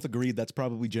 and we both agreed that's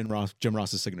probably Jim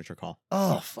Ross's signature call.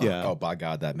 Oh, fuck. Yeah. Oh, by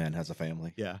God, that man has a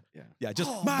family. Yeah. Yeah. Yeah. Just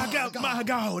Oh, my my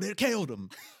God, it killed him.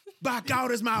 By God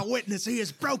is my witness. He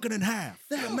is broken in half.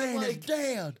 That man is like-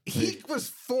 dead. He was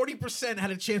 40%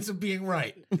 had a chance of being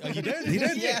right. He did. He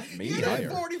did. Yeah. Maybe He had higher.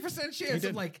 a 40% chance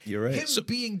of like You're right. him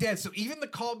being dead. So even the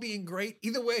call being great,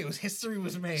 either way, it was history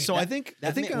was made. So I think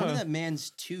That one one of of that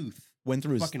man's tooth went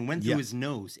through his fucking went through his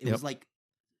nose. It Yep. was like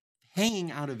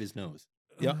hanging out of his nose.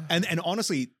 Yeah, and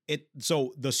honestly,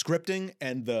 so the scripting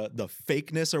and the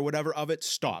fakeness or whatever of it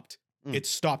stopped. It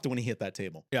stopped when he hit that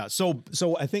table. Yeah. So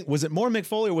I think, was it more Mick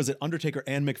Foley or was it Undertaker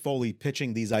and Mick Foley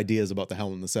pitching these ideas about the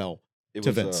Hell in the Cell? It To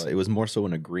was Vince. it was more so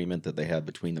an agreement that they had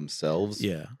between themselves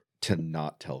Yeah. to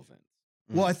not tell Vince.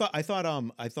 Well, I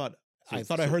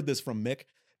thought I heard this from Mick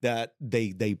that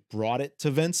they brought it to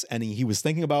Vince and he was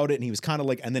thinking about it and he was kind of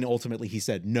like, and then ultimately he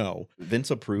said no. Vince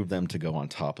approved them to go on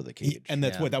top of the cage. And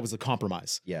that's Yeah. that was the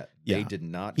compromise. yeah, Yeah. they did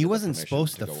not. He get the wasn't permission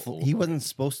supposed to. go He over. wasn't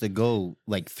supposed to go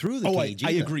like through the Oh, I cage.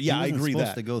 agree. either. Yeah, I He wasn't agree supposed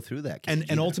that. to go through that cage.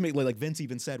 And either. ultimately, like Vince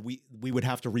even said, we would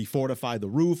have to refortify the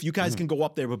roof. You guys can go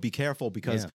up there, but be careful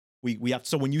because we have.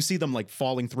 So when you see them like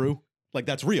falling through, like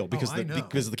that's real because I know.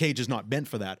 because the cage is not meant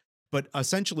for that. But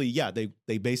essentially, yeah,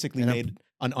 they basically And made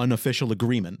an unofficial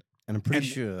agreement. And I'm pretty and-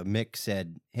 sure Mick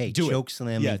said, "Hey, Do it. choke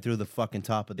slam Yeah. me through the fucking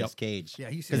top of this Yep. cage." yeah,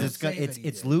 he said Because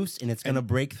it's loose and it's gonna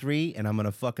break free, and I'm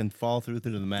gonna fucking fall through to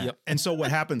the mat. Yep. And so what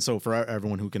happened? So for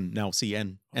everyone who can now see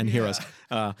and hear us,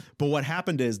 but what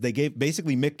happened is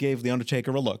Mick gave the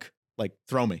Undertaker a look, like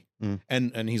throw me,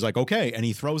 and he's like okay, and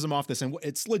he throws him off this, and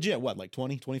it's legit. What, like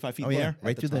 20, 25 feet Oh in the yeah, air?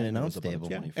 right through the time, it announce was about a table.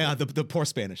 20 Yeah, the poor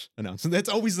Spanish announcer. That's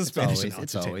always the Spanish It's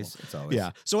announcer table. always.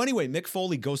 Yeah. So anyway, Mick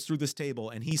Foley goes through this table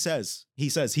and he says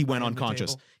he went on the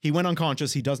unconscious. table? He went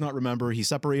unconscious. He does not remember. He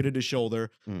separated his shoulder.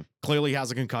 Clearly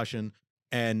has a concussion.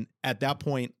 And at that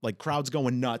point, like crowd's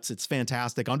going nuts. It's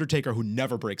fantastic. Undertaker, who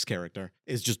never breaks character,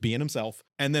 is just being himself.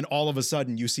 And then all of a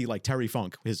sudden, you see like Terry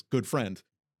Funk, his good friend,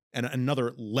 and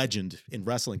another legend in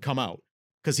wrestling come out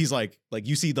because he's like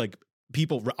you see like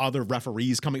people, other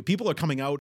referees coming. People are coming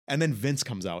out, and then Vince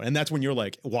comes out, and that's when you're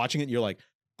like watching it. And you're like,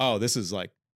 oh, this is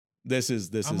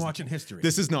I'm watching history.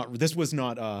 this was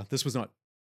not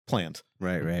planned.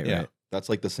 Right. Yeah. That's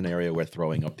like the scenario where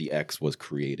throwing up the X was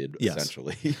created, Yes.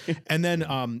 essentially. And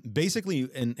then basically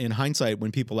in hindsight,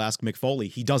 when people ask Mick Foley,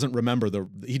 he doesn't remember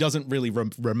he doesn't really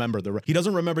remember he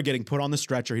doesn't remember getting put on the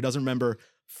stretcher. He doesn't remember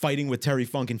fighting with Terry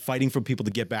Funk and fighting for people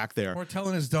to get back there. or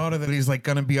telling his daughter that he's like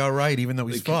gonna be all right, even though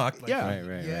he's fucked. Like, yeah.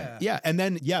 Right. Yeah, and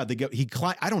then he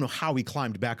climbed. I don't know how he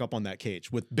climbed back up on that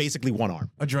cage with basically one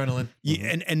arm. Adrenaline.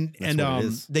 Yeah, and what it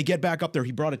is. they get back up there.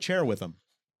 He brought a chair with him,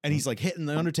 and he's like hitting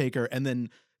the Undertaker, and then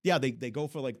they go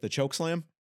for like the choke slam,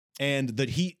 and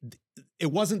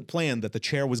it wasn't planned that the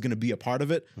chair was going to be a part of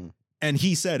it, and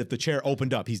he said if the chair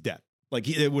opened up, he's dead. Like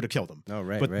it would have killed him. Oh,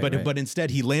 right. But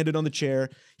instead he landed on the chair.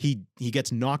 He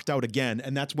gets knocked out again,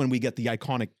 and that's when we get the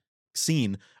iconic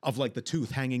scene of like the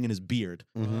tooth hanging in his beard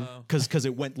Mm-hmm. Wow. because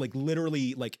it went like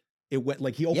literally like it went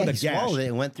like he Yeah, opened he a gash. swallowed it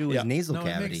and went through Yeah. his nasal No, it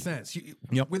cavity. makes sense.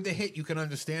 Yep. With the hit, you can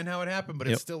understand how it happened, but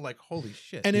Yep. it's still like, holy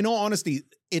shit. And in all honesty,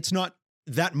 it's not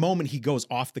that moment he goes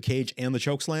off the cage and the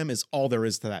choke slam is all there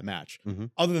is to that match. Mhm.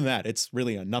 Other than that, it's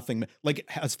really a nothing. Like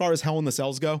as far as Hell in the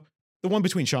Cells go, the one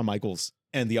between Shawn Michaels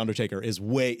and The Undertaker is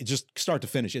way, just start to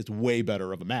finish, it's way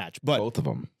better of a match. But Both of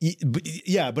them.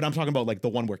 but I'm talking about like the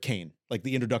one where Kane, like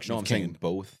the introduction No, of I'm Kane. saying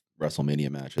both WrestleMania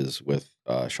matches with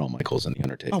Shawn Michaels and The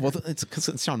Undertaker. Oh, well, it's because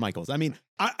it's Shawn Michaels. I mean,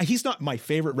 he's not my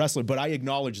favorite wrestler, but I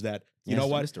acknowledge that, you know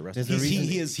what? Mr. There's a Wrestling.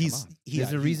 reason-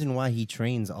 There's a reason why he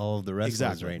trains all of the wrestlers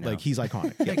exactly right now. like he's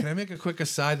iconic. Hey, can I make a quick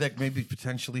aside that maybe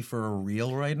potentially for a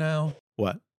reel right now?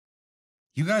 What?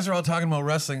 You guys are all talking about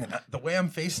wrestling, and the way I'm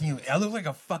facing you, I look like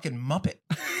a fucking Muppet.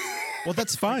 Well,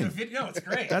 that's The fine. video, it's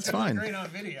great. That's It's fine. Great on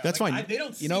video. That's Like, fine. they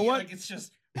don't see You know it, what? Like it's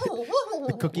just.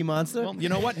 the Cookie Monster. Well, you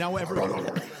know what? Now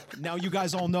you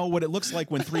guys all know what it looks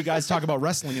like when three guys talk about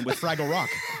wrestling and with Fraggle Rock.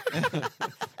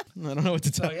 I don't know what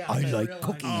to tell you. I like realize-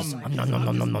 cookies. I'm Nom, nom,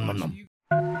 nom, nom, nom, nom,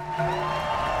 nom.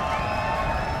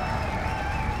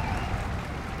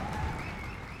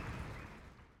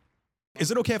 Is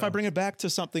it okay if I bring it back to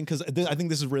something? Because I think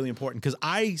this is really important. Because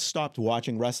I stopped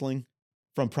watching wrestling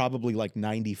from probably like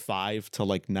 95 to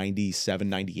like 97,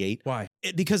 98. Why?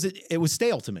 Because it was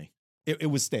stale to me.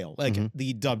 It was stale. Like Mhm.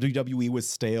 the WWE was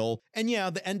stale. And yeah,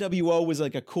 the NWO was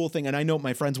like a cool thing. And I know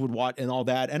my friends would watch and all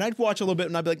that. And I'd watch a little bit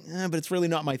and I'd be like, but it's really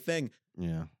not my thing.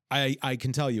 Yeah. I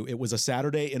can tell you, it was a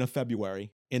Saturday in a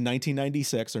February in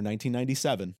 1996 or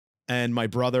 1997. And my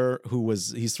brother,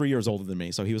 he's 3 years older than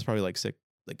me. So he was probably like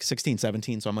 16,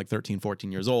 17. So I'm like 13,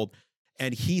 14 years old.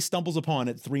 And he stumbles upon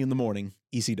at 3 a.m.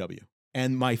 ECW.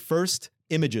 And my first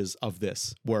images of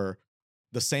this were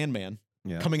the Sandman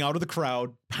Yeah. coming out of the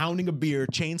crowd, pounding a beer,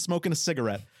 chain smoking a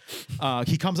cigarette.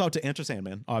 He comes out to enter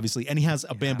Sandman, obviously, and he has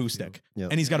a bamboo stick.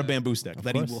 Yep. And he's got a bamboo stick Of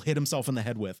that course. he will hit himself in the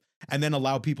head with and then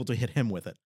allow people to hit him with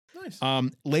it. Nice.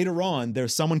 Later on,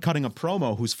 there's someone cutting a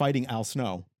promo who's fighting Al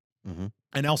Snow. Mhm.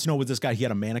 And Al Snow was this guy, he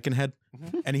had a mannequin head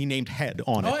and he named head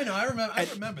on Oh, it. I know. I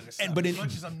And- remember this. and- Stuff, but as in-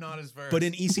 much as I'm not as versed. But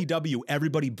in ECW,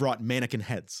 everybody brought mannequin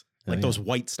heads, like yeah. those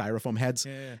white styrofoam heads.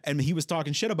 yeah. And he was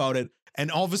talking shit about it. And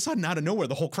all of a sudden, out of nowhere,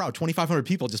 the whole crowd, 2,500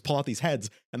 people, just pull out these heads,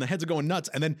 and the heads are going nuts.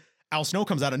 And then Al Snow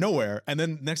comes out of nowhere. And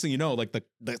then next thing you know, like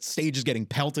the stage is getting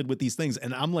pelted with these things.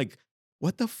 And I'm like,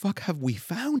 what the fuck have we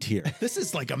found here? This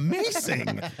is like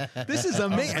amazing. This is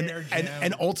amazing. rare And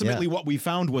gem. ultimately, what we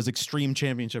found was Extreme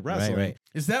Championship Wrestling. Right.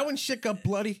 Is that when shit got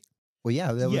bloody? Well,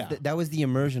 yeah, that was Yeah. that was the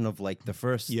immersion of like the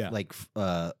first Yeah.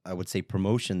 I would say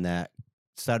promotion that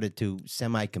started to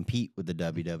semi compete with the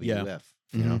WWF.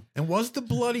 You know, And was the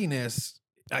bloodiness?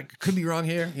 I could be wrong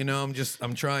here. You know,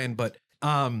 I'm trying, but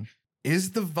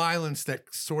is the violence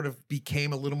that sort of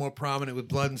became a little more prominent with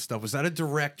blood and stuff? Was that a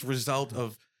direct result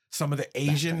of some of the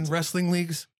Asian wrestling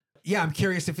leagues? Yeah, I'm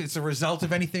curious if it's a result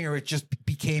of anything or it just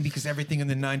became because everything in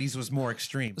the 90s was more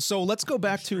extreme. So let's go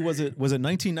back to was it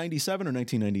 1997 or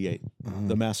 1998?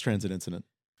 The mass transit incident.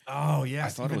 Oh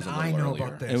yes, I thought it was a I little know earlier.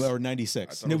 about this. Or I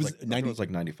 96. thought It it was was, like, I thought 90. it was like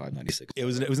 95, 96. It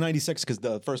was 96 because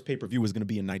the first pay-per-view was going to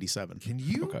be in 97. Can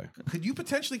you? Okay. Could you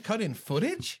potentially cut in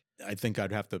footage? I think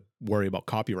I'd have to worry about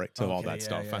copyright to all Okay, that yeah,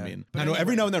 stuff. I yeah. mean, But I know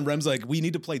every anyway. now and then Rem's like, we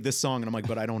need to play this song. And I'm like,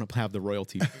 but I don't have the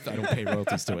royalty. I don't pay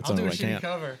royalties to it. So I'll do a I shitty can't.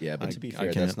 cover. Yeah, but I- to be I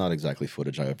fair, can't. that's not exactly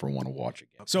footage I ever want to watch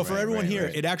again. So for Right, everyone right, here,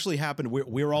 right. it actually happened.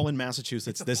 We're all in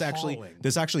Massachusetts. It's appalling.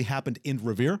 This actually happened in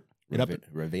Revere. It happened,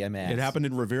 It it happened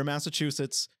in Revere,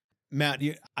 Massachusetts. Matt,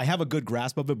 I have a good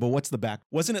grasp of it, but what's the back?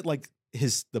 Wasn't it like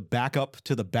the backup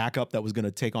to the backup that was going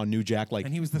to take on New Jack? Like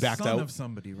And he was the backed son out. of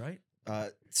somebody, right?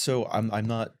 So I'm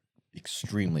not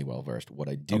extremely well versed. What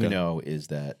I do Okay. know is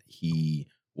that he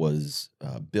was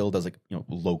billed as a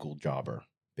local jobber,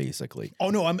 basically. Oh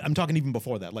no, I'm talking even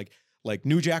before that. Like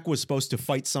New Jack was supposed to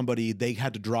fight somebody, they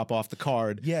had to drop off the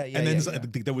card. Yeah, and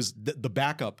then there was the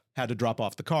backup had to drop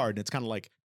off the card, and it's kind of like,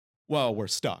 well, we're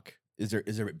stuck. Is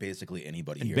there basically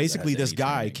anybody And here? basically, that has this any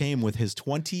guy training? came with his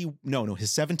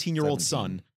 17-year-old 17.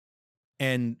 son,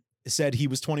 and said he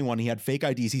was 21. He had fake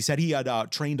IDs. He said he had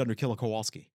trained under Killer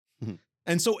Kowalski. Mhm.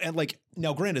 And like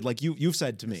now, granted, like you've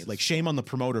said to me, like shame on the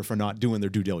promoter for not doing their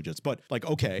due diligence. But like,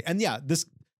 okay, and yeah, this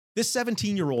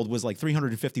 17-year-old was like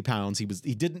 350 pounds. He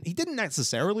didn't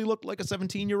necessarily look like a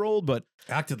 17-year-old, but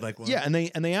Acted like one. yeah, and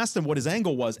they asked him what his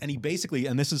angle was, and he basically,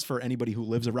 and this is for anybody who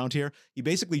lives around here, he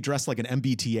basically dressed like an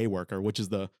MBTA worker, which is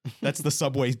that's the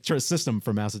subway system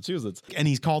for Massachusetts, and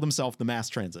he's called himself the Mass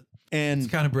Transit. And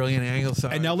It's kind of brilliant angle.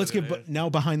 Sorry, and now let's but it get is. now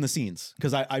behind the scenes,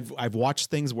 because I've watched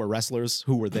things where wrestlers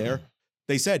who were there,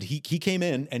 they said he came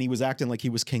in and he was acting like he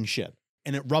was king shit,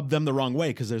 and it rubbed them the wrong way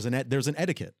because there's an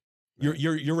etiquette.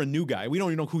 You're a new guy. We don't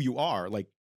even know who you are. Like,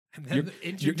 And then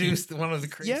introduced one of the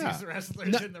craziest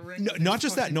wrestlers in the ring. No, not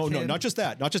just that. No, not just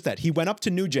that. Not just that. He went up to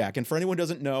New Jack, and for anyone who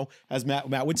doesn't know, as Matt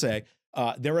would say,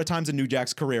 there are times in New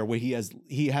Jack's career where he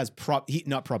has tried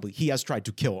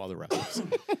to kill other wrestlers.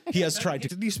 He has tried to.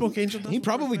 Did he smoke angel dust? He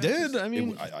probably did. I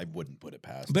mean, I wouldn't put it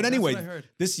past. But him. anyway,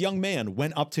 this young man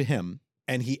went up to him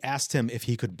and he asked him if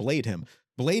he could blade him.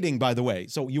 Blading, by the way.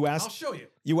 So you asked. I'll show you.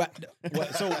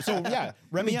 So yeah,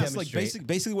 Remy asked like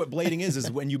basically what blading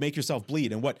is when you make yourself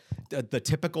bleed, and what the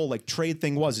typical like trade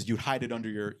thing was is you'd hide it under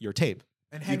your tape.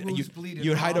 And head wounds bleed.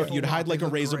 You'd hide like a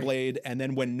razor blade, and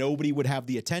then when nobody would have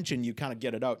the attention, you kind of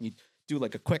get it out and you do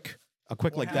like a quick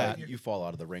like that. You fall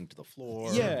out of the ring to the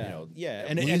floor. Yeah,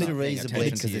 and use a razor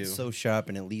blade because it's so sharp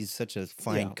and it leaves such a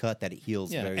fine cut that it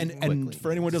heals very quickly. And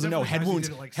for anyone who doesn't know, head wounds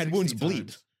bleed.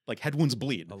 Times. Like head wounds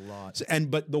bleed A lot. So,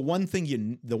 but the one thing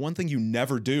you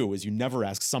never do is you never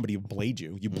ask somebody to blade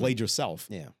you. You blade yourself.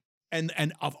 Yeah.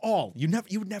 And of all, you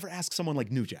would never ask someone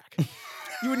like New Jack.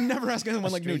 You would never ask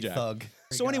anyone like New Jack. Thug.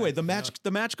 So anyway, the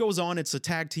match goes on. It's a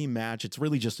tag team match. It's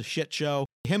really just a shit show.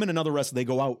 Him and another wrestler, they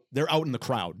go out. They're out in the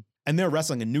crowd and they're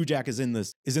wrestling. And New Jack is in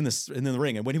the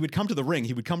ring. And when he would come to the ring,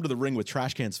 with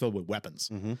trash cans filled with weapons.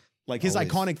 Mm-hmm. Like his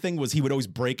iconic thing was he would always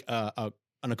break an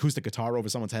acoustic guitar over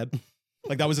someone's head.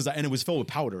 Like that was and it was filled with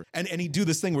powder. And he'd do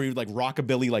this thing where he would like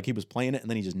rockabilly, like he was playing it, and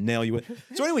then he just nail you with.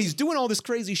 So anyway, he's doing all this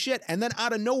crazy shit, and then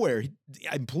out of nowhere,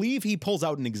 I believe he pulls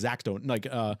out an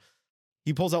X-Acto,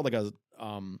 he pulls out like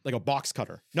a box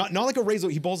cutter, not like a razor.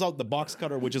 He pulls out the box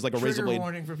cutter, which is like a razor blade.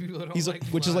 Warning for people that don't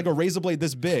Which is like a razor blade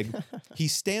this big. He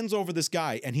stands over this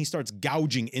guy and he starts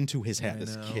gouging into his head.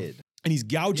 This kid. And he's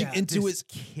gouging into his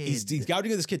kid. He's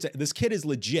gouging into this kid. This kid is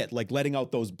legit, like letting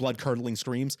out those blood curdling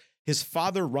screams. His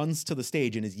father runs to the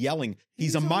stage and is yelling,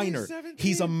 he's a minor. 17.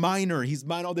 He's a minor. He's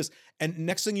minor, all this. And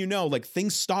next thing you know, like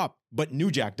things stop, but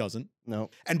New Jack doesn't. No.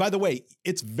 And by the way,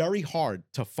 it's very hard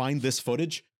to find this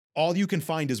footage. All you can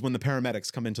find is when the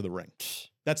paramedics come into the ring.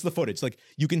 That's the footage. Like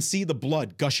you can see the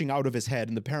blood gushing out of his head,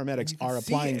 and the paramedics are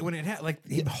applying when it had like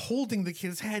him holding the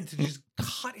kid's head to just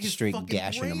cut his Straight fucking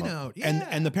gashing him brain up. out. Yeah.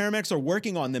 And the paramedics are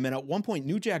working on them. And at one point,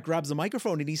 New Jack grabs the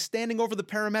microphone and he's standing over the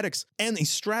paramedics and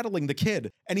he's straddling the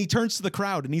kid. And he turns to the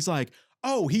crowd and he's like,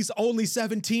 "Oh, he's only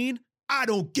 17? I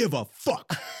don't give a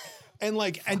fuck."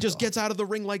 and just gets out of the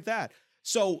ring like that.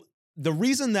 So the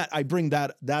reason that I bring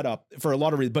that up for a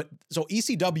lot of reasons, but so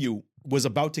ECW was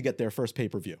about to get their first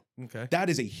pay-per-view. Okay. That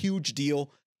is a huge deal.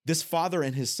 This father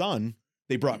and his son,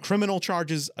 they brought criminal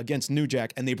charges against New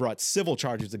Jack and they brought civil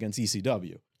charges against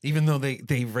ECW. Even though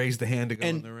they raised the hand to go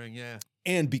in the ring, yeah.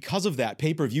 And because of that,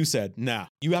 pay-per-view said, "Nah,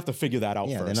 you have to figure that out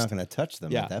Yeah, first." they're not going to touch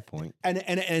them Yeah. at that point. And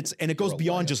it goes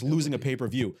beyond just losing a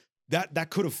pay-per-view. That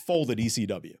could have folded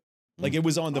ECW. Like it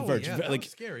was on the verge. Yeah, that like was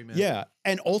scary, man. yeah.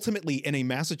 And ultimately, in a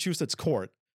Massachusetts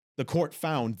court, the court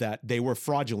found that they were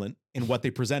fraudulent in what they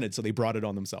presented, so they brought it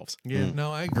on themselves. Yeah,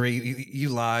 no, I agree. You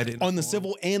lied. On the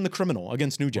civil and the criminal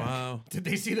against New Jack. Wow. Did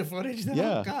they see the footage? Though?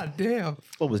 Yeah. God damn.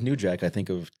 Well, with New Jack, I think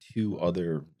of two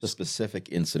other specific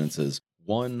incidences.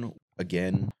 One,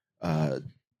 again,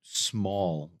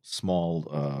 small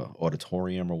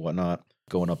auditorium or whatnot,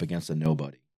 going up against a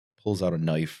nobody. Pulls out a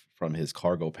knife from his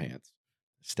cargo pants,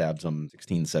 stabs him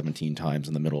 16, 17 times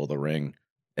in the middle of the ring,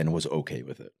 and was okay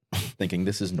with it. Thinking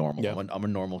this is normal. Yeah. I'm a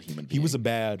normal human being. He was a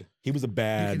bad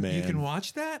man. You can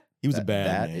watch that? He was a bad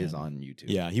That man. is on YouTube.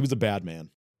 Yeah, he was a bad man.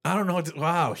 I don't know.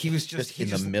 Wow. He was just in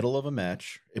the middle of a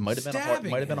match. It might have been a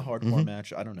stabbing hardcore Mhm.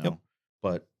 match. I don't know. Yep.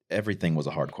 But everything was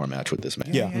a hardcore match with this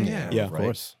man. Yeah. Of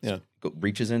course. Yeah.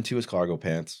 Reaches into his cargo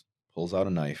pants, pulls out a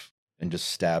knife, and just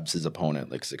stabs his opponent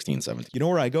like 16, 17. You know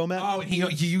where I go, Matt? Oh, and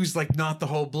he used like not the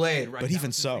whole blade, right? But That even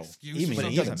was his so, excuse even- for But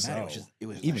it even doesn't matter. so. It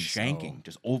was Even just shanking, so.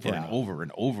 just over and Yeah. over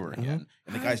and over again.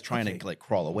 And the guy's trying to like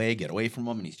crawl away, get away from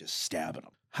him, and he's just stabbing him.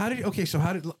 How did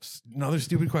another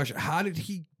stupid question? How did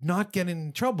he not get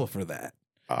in trouble for that?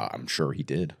 I'm sure he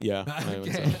did. Yeah. I would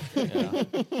Okay. say. Yeah.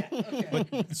 Okay.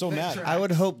 But so Matt, I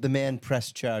would hope the man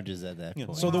pressed charges at that yeah,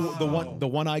 point. so the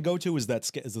one I go to is the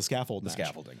scaffold match.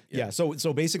 Scaffolding. Yeah. So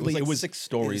basically It it was was 6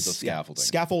 stories of yeah, scaffolding.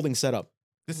 Scaffolding setup.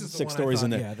 This is the 6 one I stories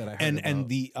in thought, there. yeah, that I heard and about.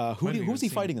 the Might who have was he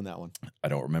even fighting in that one? I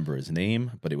don't remember his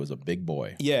name, but it was a big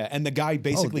boy. Yeah, and the guy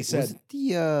basically said was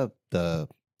it the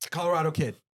Colorado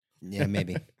kid. yeah,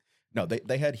 maybe No,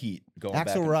 they had heat going back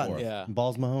Axel and Rotten, forth. Yeah.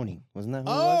 Balls Mahoney, wasn't that? Who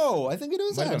it was? Oh, I think it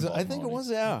was. Might have been I think it Baltimore. was.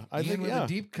 Yeah, I Ian think with yeah, a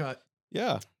deep cut.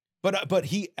 yeah. But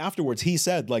he afterwards he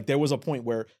said like there was a point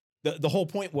where the whole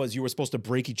point was you were supposed to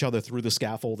break each other through the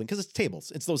scaffolding because it's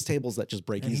tables. It's those tables that just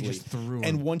break And he easily. just threw him.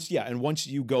 And once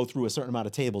you go through a certain amount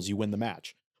of tables, you win the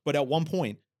match. But at one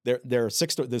point, they're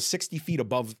 60 feet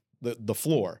above the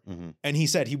floor, Mhm. and he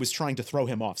said he was trying to throw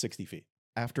him off 60 feet.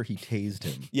 after he tased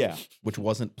him, Yeah. which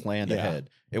wasn't planned Yeah. ahead.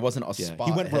 It wasn't a Yeah. spot.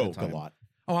 He went ahead of rogue a time. lot.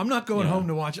 Oh, I'm not going Yeah. home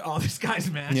to watch all this guy's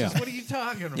matches. Yeah. What are you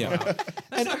talking about? Yeah.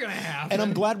 That's not gonna happen. And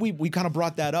I'm glad we kind of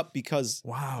brought that up because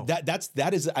Wow.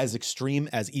 that is as extreme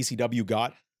as ECW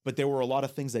got, but there were a lot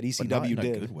of things that ECW not in a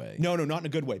did. good way. No, not in a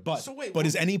good way. But So wait,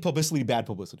 is any publicity bad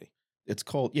publicity? It's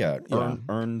called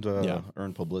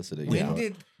earned publicity. When Yeah.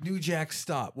 did New Jack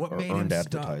stop? What Or made him earned stop?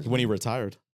 advertising. When he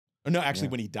retired. Or no, actually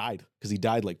Yeah. when he died, because he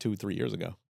died like 2-3 years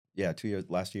ago. Yeah, 2 years,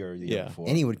 last year or the year Yeah. before.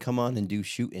 And he would come on and do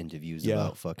shoot interviews Yeah.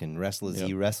 about fucking wrestlers Yep.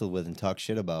 he wrestled with and talk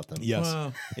shit about them. Yes.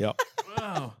 Wow. Yep.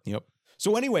 Wow. Yep.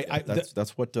 So anyway,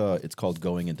 That's what it's called,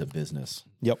 going into business.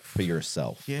 Yep. For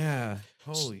yourself. Yeah.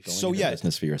 Holy Going So, into yeah,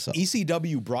 business for yourself.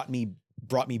 ECW brought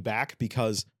me back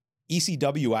because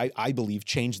ECW, I believe,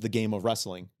 changed the game of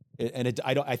wrestling.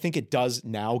 I think it does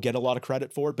now get a lot of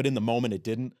credit for it, but in the moment it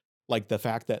didn't. Like the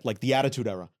fact that like the Attitude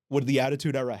Era, would the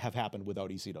Attitude Era have happened without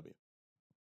ECW?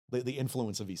 The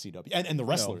influence of ECW and the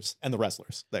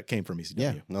wrestlers that came from ECW.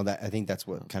 Yeah, no, that I think that's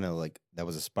what kind of like that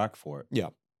was a spark for it. Yeah.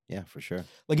 Yeah, for sure.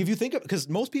 Like if you think of, because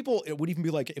most people, it would even be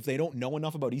like, if they don't know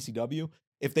enough about ECW,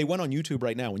 if they went on YouTube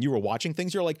right now and you were watching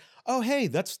things, you're like, oh, hey,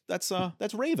 that's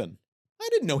Raven. I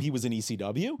didn't know he was in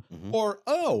ECW. Mhm. Or,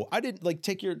 oh, I didn't like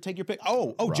take your pick.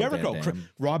 Oh, Rob Jericho, Van Dam.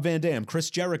 Rob Van Dam, Chris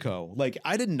Jericho. Like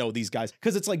I didn't know these guys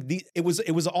because it's like it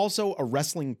was also a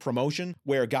wrestling promotion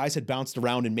where guys had bounced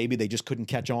around and maybe they just couldn't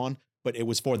catch on, but it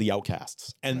was for the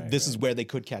outcasts, and this is where they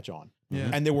could catch on.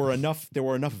 Yeah. And there were enough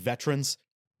veterans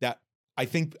that I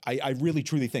think I really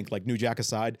truly think, like New Jack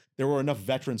aside, there were enough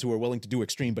veterans who were willing to do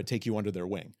extreme but take you under their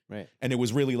wing. Right. And it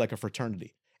was really like a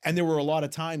fraternity. And there were a lot of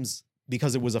times,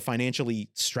 because it was a financially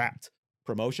strapped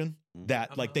promotion,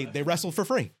 that like they wrestled for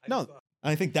free. No,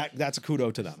 I think that's a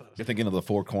kudo to them. You're thinking of the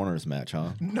Four Corners match,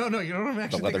 huh? No, you know what I'm The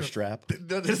actually leather thinking strap.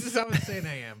 of? This is how insane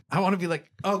I am. I want to be like,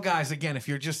 oh, guys, again, if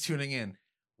you're just tuning in,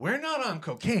 we're not on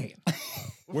cocaine.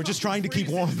 We're just trying to keep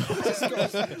warm.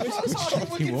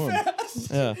 Keep warm.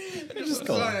 Yeah. Just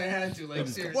thought I had to, like,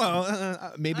 seriously.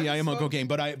 Well, maybe I am on cocaine,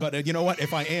 but you know what?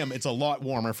 If I am, it's a lot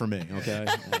warmer for me. Okay.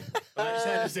 I just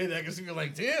had to say that because you're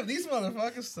like, damn, these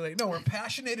motherfuckers today. No, we're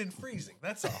passionate and freezing.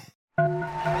 That's all.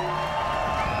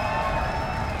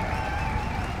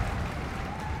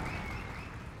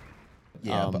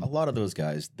 Yeah, but a lot of those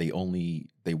guys, they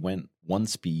went one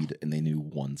speed and they knew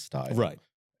one style. Right.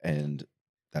 And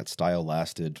that style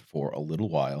lasted for a little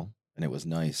while and it was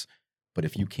nice. But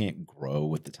if you can't grow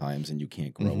with the times and you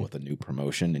can't grow with a new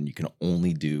promotion and you can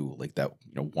only do like that,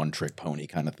 one trick pony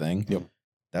kind of thing,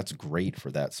 that's great for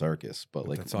that circus. But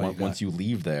like that's all you got. once you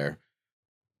leave there,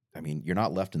 I mean, you're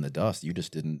not left in the dust. You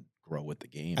just didn't grow with the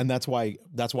game. And that's why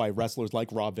wrestlers like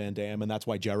Rob Van Dam and that's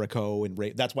why Jericho and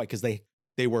Ray, that's why, because they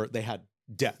had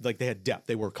depth, like they had depth,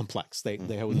 they were complex, they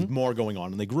had more going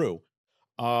on and they grew.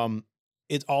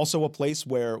 It's also a place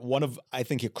where I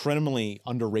think a criminally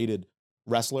underrated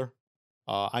wrestler,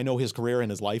 I know his career and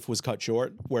his life was cut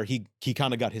short, where he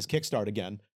kind of got his kickstart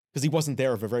again because he wasn't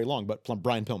there for very long, but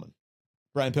Brian Pillman.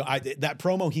 That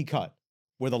promo he cut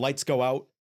where the lights go out,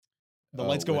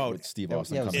 with Steve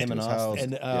Austin. yeah, it was coming him to and his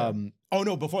Austin. house. and oh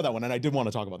no, before that one, and I did want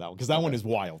to talk about that one because that one is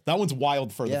wild. That one's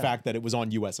wild for the Yeah. fact that it was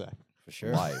on USA. For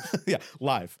sure. Live. Yeah,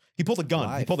 live. He pulled a gun.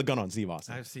 He Live. pulled a gun on Steve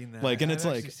Austin. I've seen that. Like, and I've it's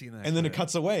actually like, seen that and then it clip.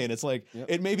 cuts away, and it's like,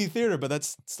 it may be theater, but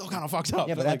that's still kind of fucked up.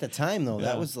 Yeah, but like, at the time though, yeah.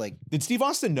 that was like did Steve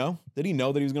Austin know? Did he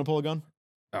know that he was going to pull a gun?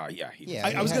 Yeah. Yeah, I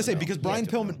was he going to had say to know. because He Brian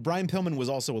had to know. Pillman was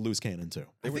also a loose cannon too.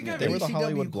 I think I have they an were the ECW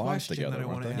Hollywood Blondes question together, that I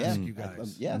want to weren't ask they? you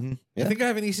guys. Yeah. Mhm. I think I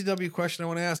have an ECW question I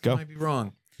want to ask. Go. I might be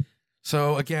wrong.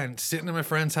 So again, sitting in my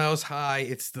friend's house. Hi,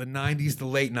 it's the 90s, the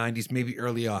late 90s, maybe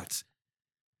early aughts.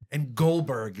 And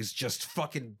Goldberg is just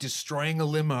fucking destroying a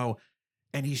limo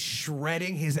and he's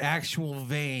shredding his actual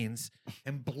veins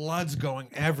and blood's going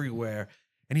everywhere.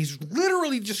 And he's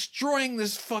literally destroying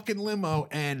this fucking limo.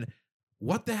 And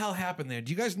what the hell happened there?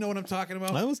 Do you guys know what I'm talking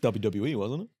about? That was WWE,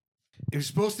 wasn't it? It was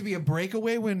supposed to be a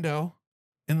breakaway window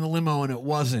in the limo, and it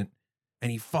wasn't.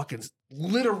 And he fucking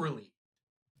literally,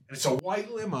 and it's a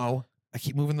white limo. I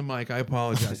keep moving the mic. I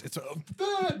apologize.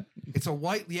 It's a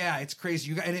white. Yeah, it's crazy.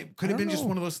 You guys, and it could have been just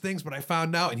one of those things, but I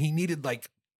found out, and he needed like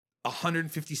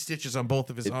 150 stitches on both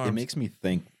of his arms. It makes me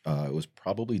think it was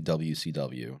probably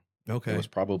WCW. Okay, It was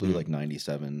probably like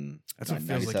 97. that's what it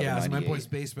feels like. 97, Yeah, it was in my 98. boy's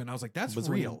basement. I was like, that's Was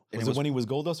real. It when he was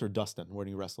Goldust or Dustin when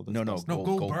he wrestled? No, Dustin? No,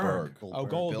 Goldberg. Oh,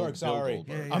 Goldberg. Sorry,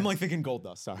 Goldberg. Yeah. I'm like thinking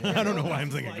Goldust. Sorry, I don't know why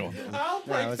I'm thinking Goldust. I'll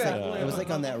No, it was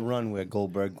like on that run where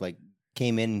Goldberg like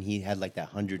came in and he had like that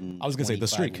 100. I was gonna say the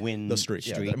streak. Win The streak.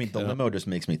 Yeah, I mean, the limo just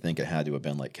makes me think it had to have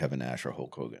been like Kevin Nash or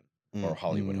Hulk Hogan or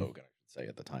Hollywood Hogan. say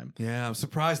at the time. Yeah, I'm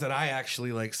surprised that I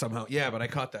actually like somehow. Yeah, but I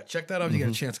caught that. Check that out if you get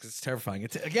a chance because it's terrifying.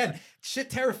 It's again, shit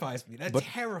terrifies me. That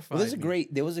terrifies Well, me.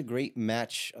 there was a great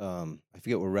match. I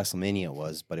forget where WrestleMania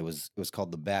was, but it was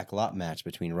called the back lot match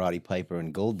between Roddy Piper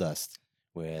and Goldust,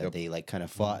 where they like kind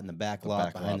of fought in the back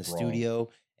lot behind the brawl. studio.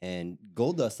 And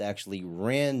Goldust actually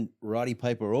ran Roddy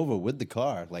Piper over with the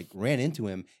car, like ran into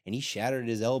him, and he shattered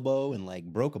his elbow and like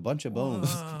broke a bunch of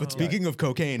bones. But speaking of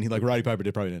cocaine, like Roddy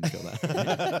Piper probably didn't feel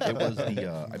that. It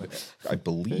was I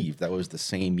believe that was the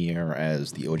same year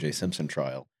as the O.J. Simpson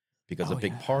trial, because a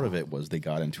big part of it was they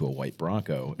got into a white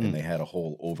Bronco and they had a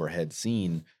whole overhead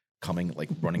scene coming, like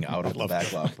running out of the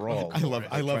backlot brawl.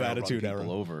 I love Attitude Era.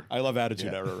 Over. I love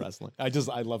Attitude Era wrestling. I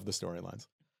love the storylines.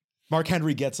 Mark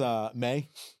Henry gets May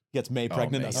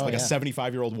pregnant. May. It's like a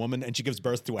 75-year-old woman, and she gives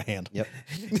birth to a hand. Yep,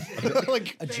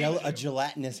 Like a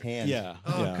gelatinous hand. yeah.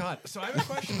 Oh yeah. God! So I have a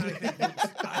question.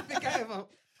 I think I have a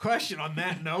question on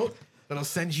that note that'll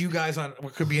send you guys on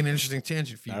what could be an interesting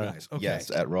tangent for you guys. Okay.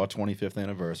 Yes, at Raw 25th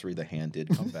anniversary, the hand did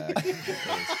come back.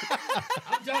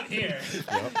 I'm done here.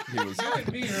 He was You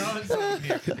and me are on something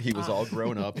here. he was all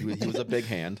grown up. He was a big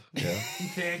hand. Yeah, He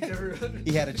thanked everyone.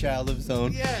 He had a child of his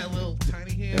own. Yeah, a little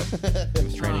tiny hand. he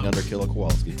was training under Killer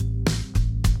Kowalski.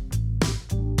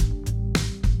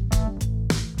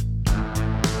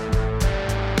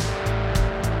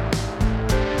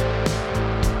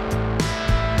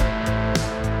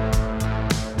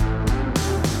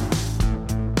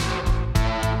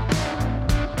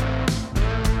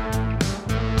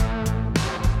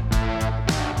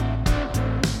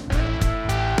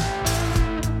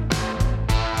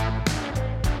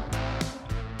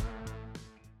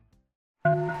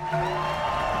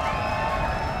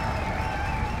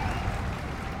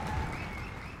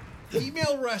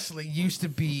 Female wrestling used to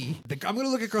be. I'm going to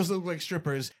look at girls that look like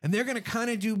strippers, and they're going to kind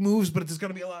of do moves, but there's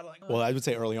going to be a lot of like. Well, I would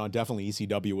say early on, definitely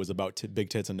ECW was about big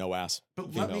tits and no ass.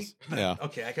 But let me. females. Yeah.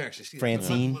 Okay, I can actually see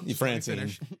Francine. That. Let me Francine.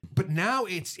 finish. But now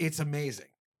it's amazing.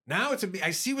 Now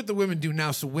I see what the women do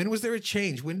now. So when was there a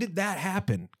change? When did that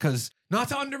happen? Because not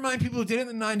to undermine people who did it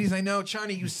in the '90s. I know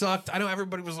China, you sucked. I know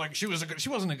everybody was like she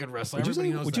wasn't a good wrestler. Everybody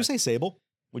knows Would that. you say Sable?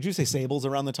 Would you say Sable's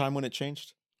around the time when it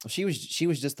changed? She was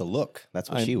just a look. That's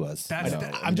what she was.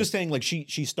 I'm just saying, like she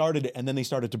started, and then they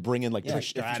started to bring in like Yeah, Trish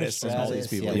Stratus and all these Stratus,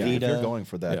 people. yeah. Yeah, if Vita. you're going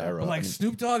for that Yeah. era, But like I mean,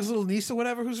 Snoop Dogg's little niece or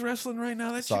whatever who's wrestling right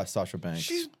now? That's Sasha Banks.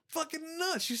 she's fucking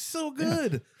nuts. She's so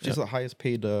good. She's the highest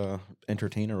paid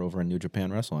entertainer over in New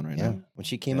Japan Wrestling right Yeah. now. When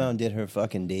she came out and did her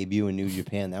fucking debut in New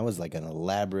Japan, that was like an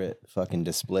elaborate fucking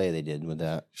display they did with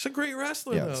that. She's a great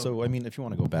wrestler Yeah, though. so I mean, if you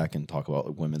want to go back and talk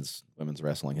about women's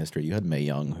wrestling history, you had Mae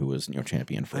Young, who was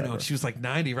champion I forever. know she was like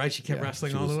 90, right? She kept Yeah,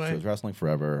 wrestling she all was- the way. She was wrestling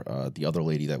forever. The other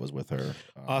lady that was with her,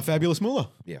 Fabulous Moolah.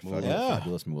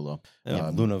 Fabulous Moolah.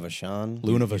 Luna Vachon.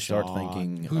 Luna You start Vachon.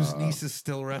 thinking Whose niece is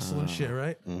still wrestling shit,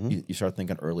 right? you start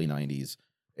thinking early '90s,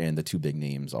 and the two big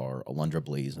names are Alundra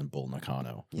Blaze and Bull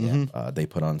Nakano. Yeah. They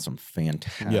put on some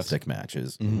fantastic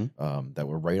matches that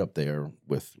were right up there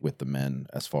with the men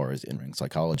as far as in-ring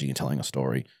psychology and telling a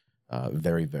story.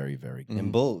 Very, very, very good.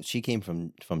 And Bull, she came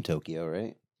from Tokyo,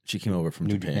 right? She came over from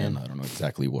New Japan. Japan. I don't know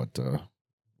exactly what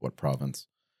province.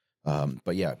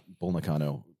 But yeah, Bull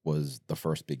Nakano was the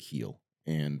first big heel.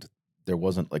 And there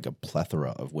wasn't like a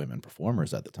plethora of women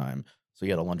performers at the time. So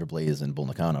you had Alundra Blaze and Bull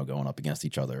Nakano going up against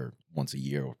each other once a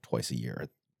year or twice a year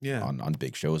Yeah. on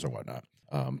big shows or whatnot.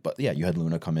 But yeah, you had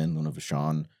Luna come in, Luna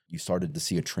Vachon. You started to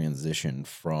see a transition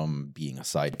from being a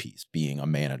side piece, being a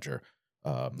manager.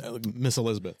 Miss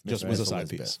Elizabeth just was a side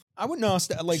Elizabeth. piece. I would know.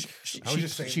 Like I was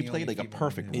just saying she the played only like a female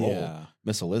perfect name. role. Yeah.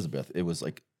 Miss Elizabeth, it was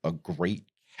like a great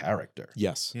character.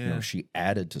 yes. Yeah. You know, she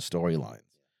added to storylines.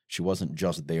 She wasn't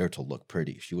just there to look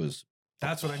pretty. She was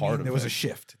That's what I part mean. of There was it. a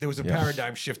shift. There was a Yeah.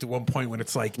 paradigm shift at one point when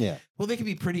it's like, Yeah. well, they can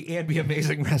be pretty and be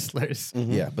amazing wrestlers.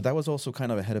 Yeah, but that was also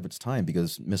kind of ahead of its time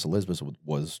because Miss Elizabeth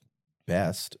was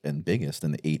best and biggest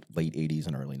in the late 80s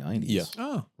and early 90s. Yeah.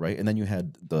 Oh, Right. And then you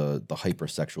had the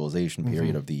hypersexualization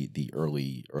period of the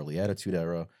early Attitude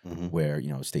Era where, you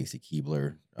know, Stacy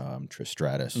Keibler, Trish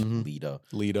Stratus, Lita.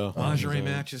 Lita. lingerie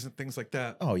matches and things like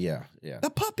that. Oh yeah, yeah. The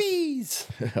puppies.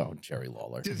 Oh, Jerry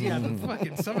Lawler. Dude, yeah, the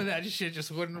fucking some of that shit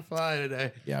just wouldn't fly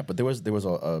today. Yeah, but there was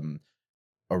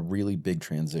a really big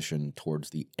transition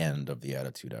towards the end of the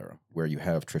Attitude Era where you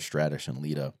have Trish Stratus and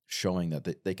Lita showing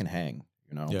that they can hang.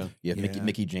 You know, Yeah. You have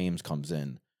Mickey James comes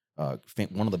in.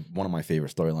 One of my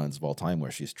favorite storylines of all time where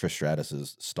she's Trish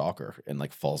Stratus's stalker and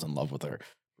like falls in love with her.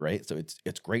 Right, so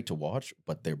it's great to watch,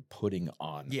 but they're putting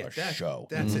on a show.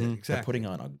 That's it. They're Exactly. putting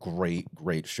on a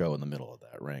great show in the middle of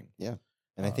that ring. Yeah.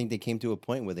 And I think they came to a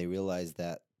point where they realized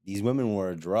that these women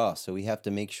were a draw, so we have to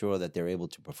make sure that they're able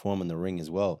to perform in the ring as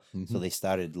well. Mm-hmm. So they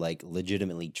started like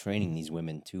legitimately training these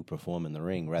women to perform in the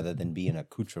ring rather than be an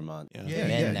accoutrement. Yeah. of Yeah, men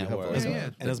yeah, that you have were- those-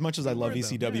 And as much as I love Word, though.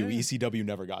 ECW, Yeah, yeah. ECW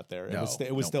never got there. It No, was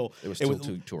no, still it was still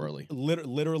too early.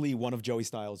 literally one of Joey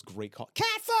Styles' great call, cat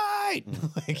fight.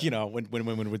 Like, you know, when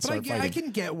women would But start I fighting.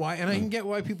 can get why, and I can get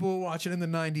why people were watching in the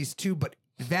 '90s too. But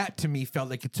that to me felt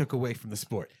like it took away from the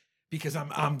sport because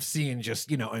I'm seeing just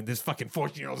and there's fucking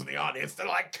 14-year-olds in the audience. They're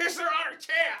like, kiss her on her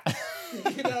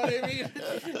chair. You know what I mean?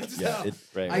 Yeah, So,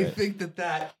 I think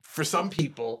that for some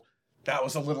people that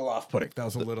was a little off-putting. That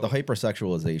was a little. The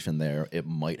hypersexualization there, it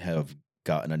might have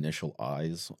gotten initial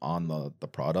eyes on the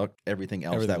product. Everything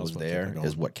else Everything that else was will keep there it going.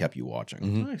 is what kept you watching,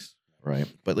 Mhm. Nice. right?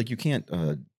 But like you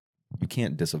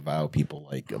can't disavow people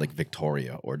like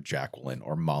Victoria or Jacqueline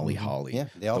or Molly Holly, Yeah,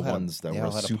 they all the had ones that they were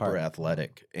all had a super part.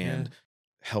 athletic and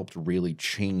helped really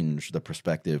change the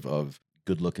perspective of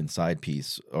good-looking side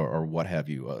piece or what have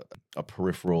you, a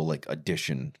peripheral like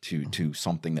addition to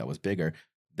something that was bigger.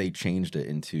 They changed it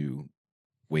into,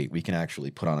 wait, we can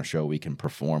actually put on a show, we can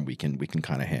perform, we can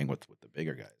kind of hang with the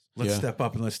bigger guys. Let's Yeah. step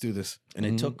up and let's do this. And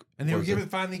it took, And they what were was it?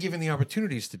 finally given the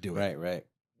opportunities to do it. Right.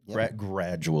 Yeah.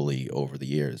 Gradually over the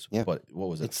years. Yeah. But what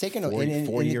was it? It's taken 4 and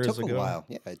years it took ago? a while.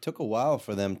 Yeah, it took a while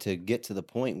for them to get to the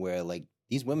point where like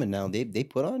these women now they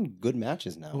put on good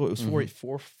matches now. Well, it was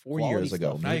four Quality years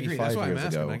ago. stuff. I Maybe agree. 5 That's why I'm years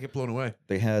asking. ago. I get blown away.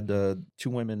 They had 2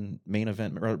 women main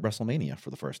event WrestleMania for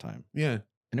the first time. Yeah.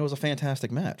 And it was a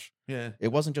fantastic match. Yeah. It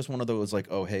wasn't just one of those like,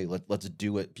 oh hey, let's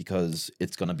do it because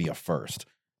it's gonna be a first.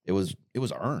 It was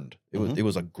earned. It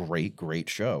was a great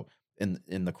show. And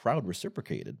the crowd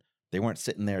reciprocated. They weren't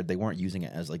sitting there, they weren't using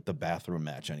it as like the bathroom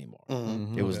match anymore.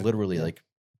 Mhm. It was Okay. literally Yeah. like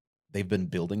they've been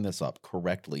building this up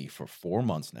correctly for 4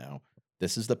 months now.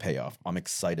 This is the payoff. I'm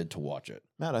excited to watch it.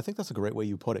 Matt, I think that's a great way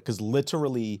you put it, because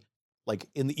literally, like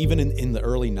even in the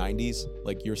early '90s,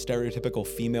 like your stereotypical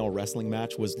female wrestling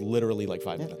match was literally like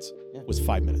 5 minutes. Yeah. It was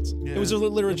 5 minutes. Yeah. It was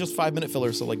literally just 5-minute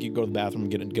filler, so like you go to the bathroom,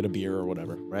 get a beer or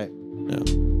whatever. Right.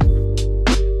 Yeah.